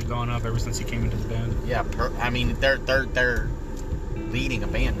surely gone up ever since he came into the band. Yeah, I mean, they're leading a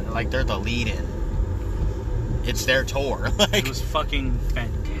band. Like, they're the lead-in. It's their tour. Like, it was fucking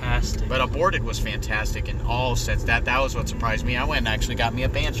fantastic. But Aborted was fantastic in all sense. That was what surprised me. I went and actually got me a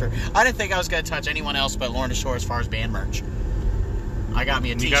band shirt. I didn't think I was going to touch anyone else but Lorna Shore as far as band merch. I got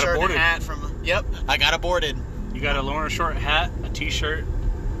me a t-shirt and a hat from... Yep, I got Aborted. You got a Lorna Shore hat, a t-shirt,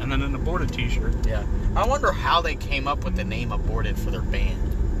 and then an Aborted t-shirt. Yeah. I wonder how they came up with the name Aborted for their band.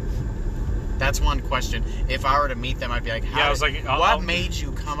 That's one question. If I were to meet them, I'd be like, what made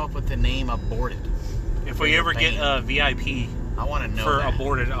you come up with the name Aborted? If we ever get a VIP, I want to know for that.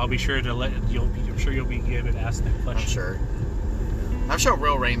 Aborted, I'll be sure to let you. I'm sure you'll be able to ask that question. I'm sure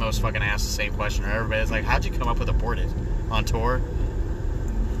Will Ramos fucking asked the same question. Or everybody's like, "How'd you come up with Aborted on tour?"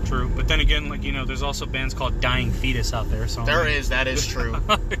 True, but then again, like, you know, there's also bands called Dying Fetus out there. So that is true.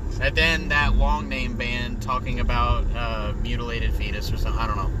 And then that long name band talking about mutilated fetus or something. I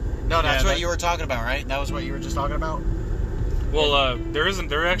don't know. No, that's what you were talking about, right? That was what you were just talking about. Well,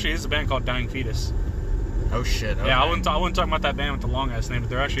 there actually is a band called Dying Fetus. Oh shit! Okay. Yeah, I wouldn't talk about that band with the long ass name, but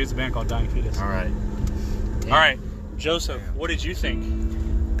there actually is a band called Dying Fetus. All right. Yeah. All right, Joseph, what did you think?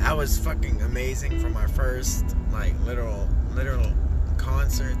 That was fucking amazing for my first like literal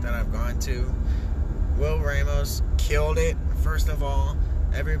concert that I've gone to. Will Ramos killed it. First of all,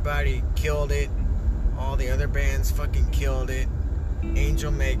 everybody killed it. All the other bands fucking killed it. Angel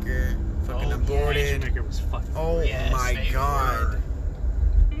Maker fucking Aborted. Yeah, Angel Maker was fucking. Oh my god!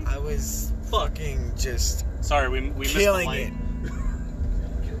 I was fucking just sorry, we killing missed it.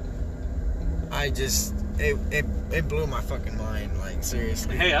 I just it blew my fucking mind, like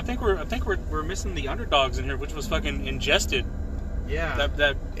seriously. Hey, I think we're missing the Underdogs in here, which was fucking Ingested. Yeah.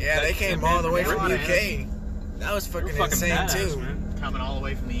 They came all the way from UK. That was fucking insane badass, too. Man. Coming all the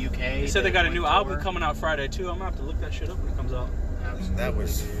way from the UK. They said they got a new album coming out Friday too. I'm gonna have to look that shit up when it comes out. That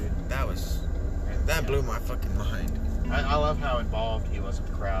blew my fucking mind. I love how involved he was with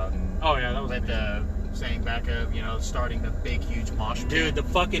the crowd. Oh yeah, that was with saying back up, starting the big huge mosh pit. Dude, the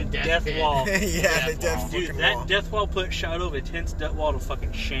fucking death wall. Yeah, the death wall. Dude, that death wall put Shadow of Intense Death Wall to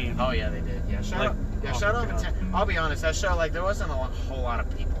fucking shame. Oh yeah, they did. Yeah, Shadow of Intense. I'll be honest, that show, like, there wasn't a whole lot of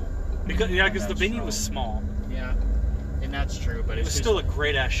people. Because the venue was small. Yeah, and that's true, but it was still a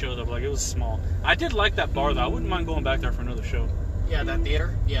great ass show though. Like, it was small. I did like that bar though. I wouldn't mind going back there for another show. Yeah, that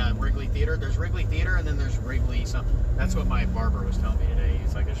theater. Yeah, Wrigley Theater. There's Wrigley Theater, and then there's Wrigley something. That's what my barber was telling me today.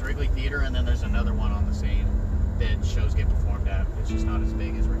 He's like, there's Wrigley Theater, and then there's another one on the same that shows get performed at. It's just not as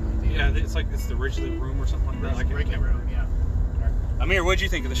big as Wrigley Theater. Yeah, it's the Wrigley Room or something like that. Like Wrigley Room, yeah. Amir, what'd you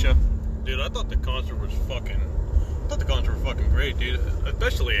think of the show? Dude, I thought the concert was fucking great, dude.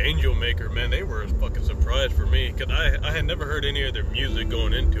 Especially Angel Maker, man. They were a fucking surprise for me, because I had never heard any of their music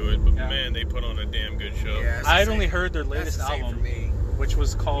going into it, but man, they put on a damn good show. Yeah, I had only heard their latest album, which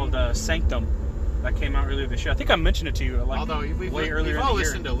was called Sanctum. That came out earlier this year. I think I mentioned it to you way earlier. We've all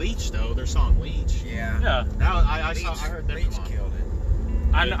listened to Leech though. Their song Leech. Yeah. Yeah. I heard them. Leech killed it.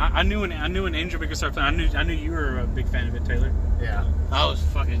 I knew an Angel Maker star fan. I knew you were a big fan of it, Taylor. Yeah.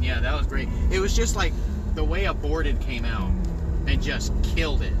 That was great. It was just like the way Aborted came out and just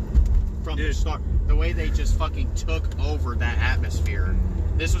killed it from the start. The way they just fucking took over that atmosphere.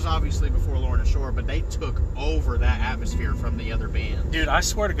 This was obviously before Lorna Shore, but they took over that atmosphere from the other band. Dude, I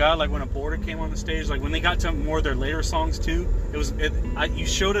swear to God, like when Aborted came on the stage, like when they got to more of their later songs too, you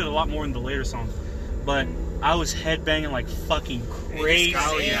showed it a lot more in the later songs, but I was headbanging like fucking crazy.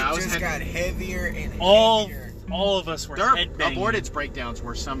 It just got heavier and heavier. All of us were headbanging. Aborted's breakdowns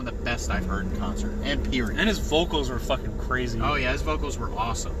were some of the best I've heard in concert, and period. And his vocals were fucking crazy. Oh yeah, his vocals were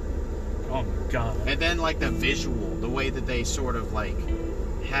awesome. Oh my God. And then like the visual, the way that they sort of like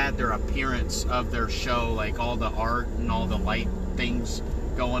had their appearance of their show, like all the art and all the light things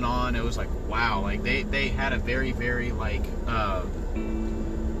going on, it was like wow, like they had a very, very like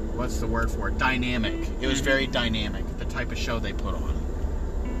what's the word for it, dynamic. It was very dynamic, the type of show they put on.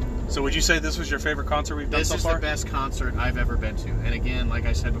 So would you say this was your favorite concert we've done so far? This is the best concert I've ever been to. And again, like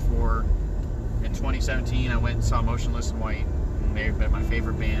I said before, in 2017 I went and saw Motionless in White, and they've been my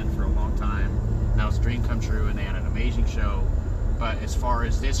favorite band for a long time. And that was a dream come true, and they had an amazing show. But as far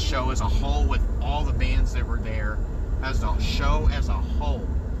as this show as a whole, with all the bands that were there, as the show as a whole,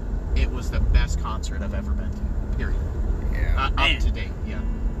 it was the best concert I've ever been to. Period. Yeah. Up to date. Yeah.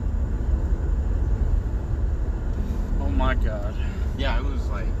 Oh my god. Yeah, it was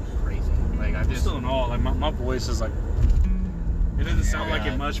like crazy. Like I'm still in awe. Like my voice is like. It doesn't sound like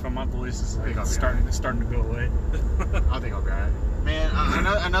it much, but my voice is like starting to go away. I think I'll be alright. Man,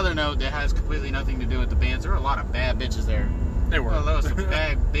 another note that has completely nothing to do with the bands. There were a lot of bad bitches there. There were. Well, there was some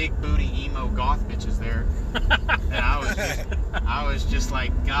bad, big booty emo goth bitches there, and I was just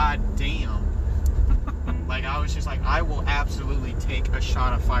like, God damn. Like I was just like, I will absolutely take a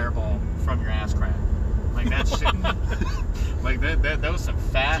shot of Fireball from your ass crack. Like that shit. Like that was some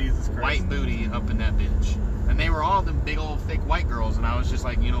fat white booty up in that bitch, and they were all them big old thick white girls, and I was just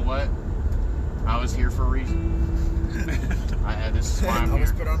like, you know what? I was here for a reason. This is why I'm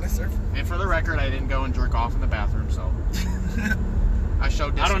here. Put on the surfer. And for the record, I didn't go and jerk off in the bathroom, so I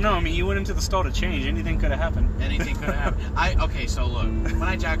showed discipline. I don't know. I mean, you went into the stall to change. Anything could have happened. Anything could have happened. Okay, so look, when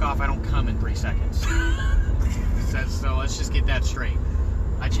I jack off, I don't come in 3 seconds. So let's just get that straight.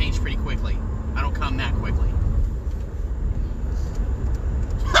 I change pretty quickly. I don't come that quickly.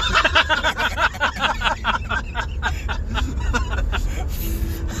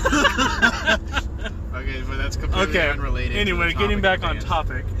 Okay, but that's completely unrelated. Anyway, getting back on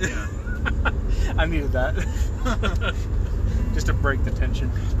topic. Yeah. I needed that. Just to break the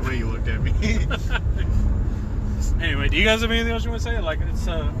tension. The way you looked at me. Anyway, do you guys have anything else you want to say? Like, it's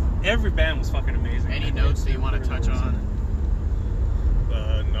every band was fucking amazing. Any notes that you want to touch on?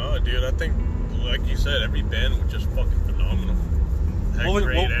 No, dude. I think, like you said, every band was just fucking phenomenal. Had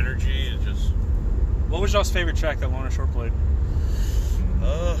great energy. And just. What was y'all's favorite track that Lorna Shore played?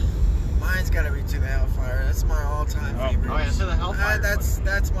 Mine's gotta be To the Hellfire. That's my all-time favorite. Oh yeah, To the Hellfire.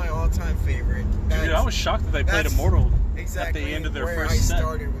 That's my all-time favorite. Dude, I was shocked that they played Immortal exactly at the end of their where first set. I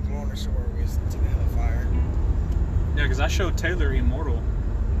started with Lorna Shore was To the Hellfire. Yeah, because I showed Taylor Immortal.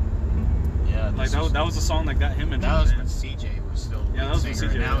 Yeah, like that was the song that got him into that was it. when CJ was still that was when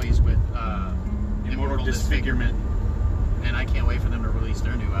CJ. Now he's with Immortal Disfigurement, and I can't wait for them to release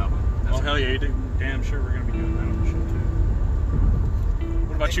their new album. Well, hell yeah, you're damn sure we're gonna be doing that on the show too.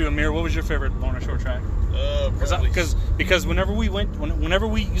 What about you, Amir? What was your favorite Lorna Shore track? Because whenever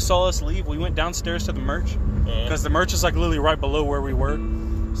you saw us leave, we went downstairs to the merch because the merch is like literally right below where we were,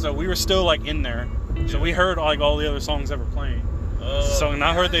 so we were still like in there. So we heard like all the other songs that were playing. So and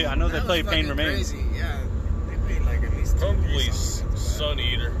I know they played Pain Remains. Crazy. Yeah, they played like at least probably Sun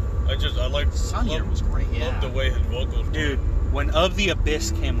Eater. I like Sun Eater was great. Yeah, loved the way his vocals were. Dude, when Of the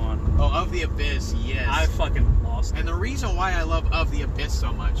Abyss came on. Oh, Of the Abyss, yes. I fucking lost it. And the reason why I love Of the Abyss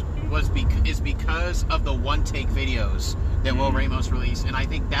so much is because of the one-take videos that Will Ramos released, and I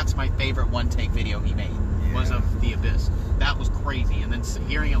think that's my favorite one-take video he made, was Of the Abyss. That was crazy, and then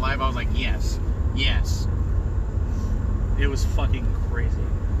hearing it live, I was like, yes. It was fucking crazy.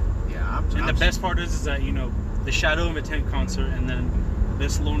 Yeah, and the best part is that, you know, the Shadow of Intent concert and then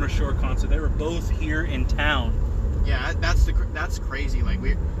this Lorna Shore concert, they were both here in town. Yeah, that's crazy. Like,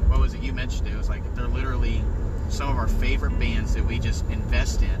 what was it? You mentioned it. It was like they're literally some of our favorite bands that we just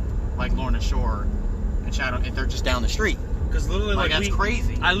invest in, like Lorna Shore and Shadow, and they're just down the street. Because literally, like that's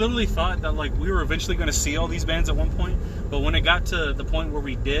crazy. I literally thought that like we were eventually going to see all these bands at one point, but when it got to the point where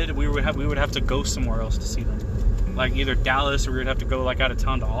we did, we would have to go somewhere else to see them, like either Dallas or we would have to go like out of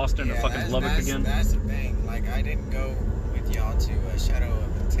town to Austin or fucking Lubbock again. That's the thing. Like I didn't go with y'all to Shadow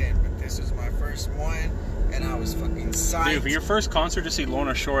of Intent, but this was my first one. And I was fucking psyched. Dude, for your first concert to see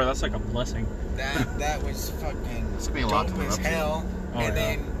Lorna Shore, that's like a blessing. That was fucking dope as hell. And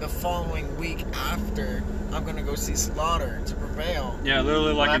then the following week after, I'm gonna go see Slaughter to Prevail. Yeah,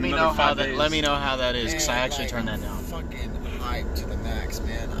 literally like another 5 days. Let me know how that is, because I actually turned that down. Fucking hyped to the max,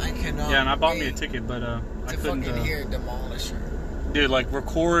 man. I cannot. Yeah, and I bought me a ticket, but I couldn't. Fucking hear Demolisher. Dude, like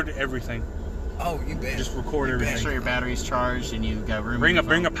record everything. Oh, you bet. Just record everything. Make sure your battery's charged and you got room.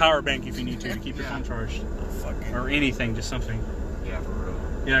 Bring a power bank if you need to keep your phone charged. Or anything, just something. Yeah, for real.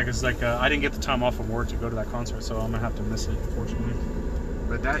 Yeah, because like I didn't get the time off of work to go to that concert, so I'm gonna have to miss it, unfortunately.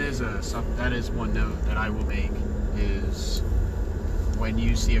 But that is one note that I will make is when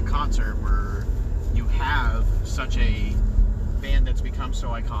you see a concert where you have such a band that's become so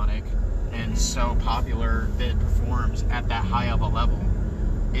iconic and so popular that performs at that high of a level,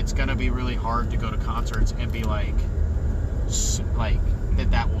 it's gonna be really hard to go to concerts and be like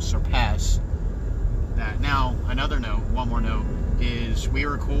that will surpass that. Now, one more note, is we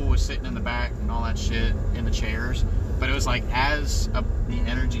were cool with sitting in the back and all that shit in the chairs, but it was like as the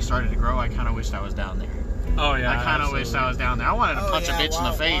energy started to grow, I kind of wished I was down there. Oh yeah, I kind of wished I was down there. I wanted to punch a bitch in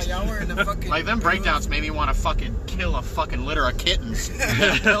the face. Y'all were in the fucking like them breakdowns made me want to fucking kill a fucking litter of kittens.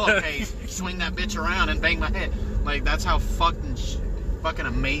 Get a pillowcase, swing that bitch around and bang my head. Like, that's how fucking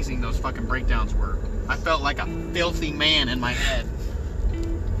amazing those fucking breakdowns were. I felt like a filthy man in my head.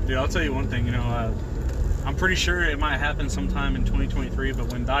 Dude, I'll tell you one thing, you know, I'm pretty sure it might happen sometime in 2023,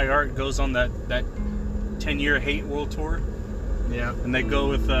 but when Die Art goes on that 10-year Hate World Tour, yeah, and they go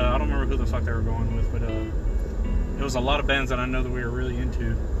with, I don't remember who the fuck they were going with, but it was a lot of bands that I know that we were really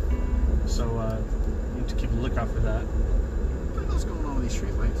into, so you need to keep a lookout for that. What are those going on with these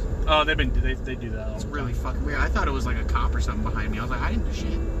streetlights? Oh, they do that all It's the really time. fucking weird. I thought it was like a cop or something behind me. I was like, I didn't do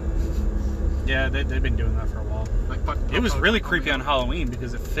shit. Yeah, they've been doing that for a while. Like, fuck, It was really creepy on Halloween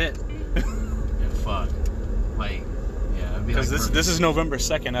because it fit. Yeah, fuck. Like, yeah. Because this is November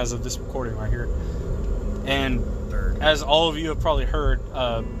 2nd as of this recording right here. And as all of you have probably heard,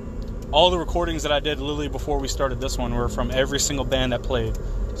 all the recordings that I did literally before we started this one were from every single band that played.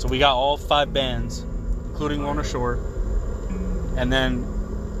 So we got all 5 bands, including Lorna Shore. And then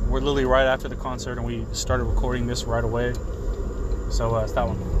we're literally right after the concert and we started recording this right away. So it's that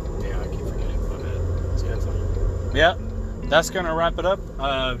one. Yeah, I keep forgetting about that. It's good. Yeah, that's going to wrap it up.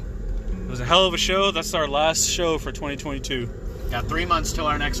 It was a hell of a show. That's our last show for 2022. Got 3 months till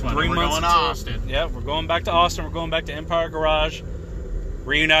our next one. 3 We're months going to until- Austin. Yeah, we're going back to Austin. We're going back to Empire Garage.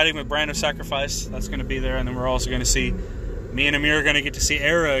 Reuniting with Brand of Sacrifice. That's going to be there. And then we're also going to see... Me and Amir are going to get to see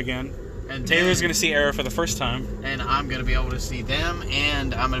Era again. And Taylor's then- going to see Era for the first time. And I'm going to be able to see them,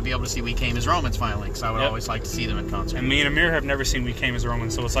 and I'm going to be able to see We Came as Romans finally, because I would Yep. always like to see them in concert. And me and Amir have never seen We Came as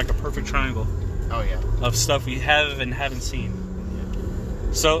Romans, so it's like a perfect triangle Oh, yeah. of stuff we have and haven't seen.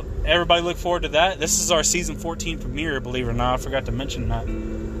 So, everybody look forward to that. This is our season 14 premiere, believe it or not. I forgot to mention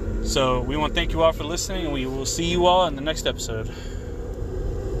that. So, we want to thank you all for listening, and we will see you all in the next episode.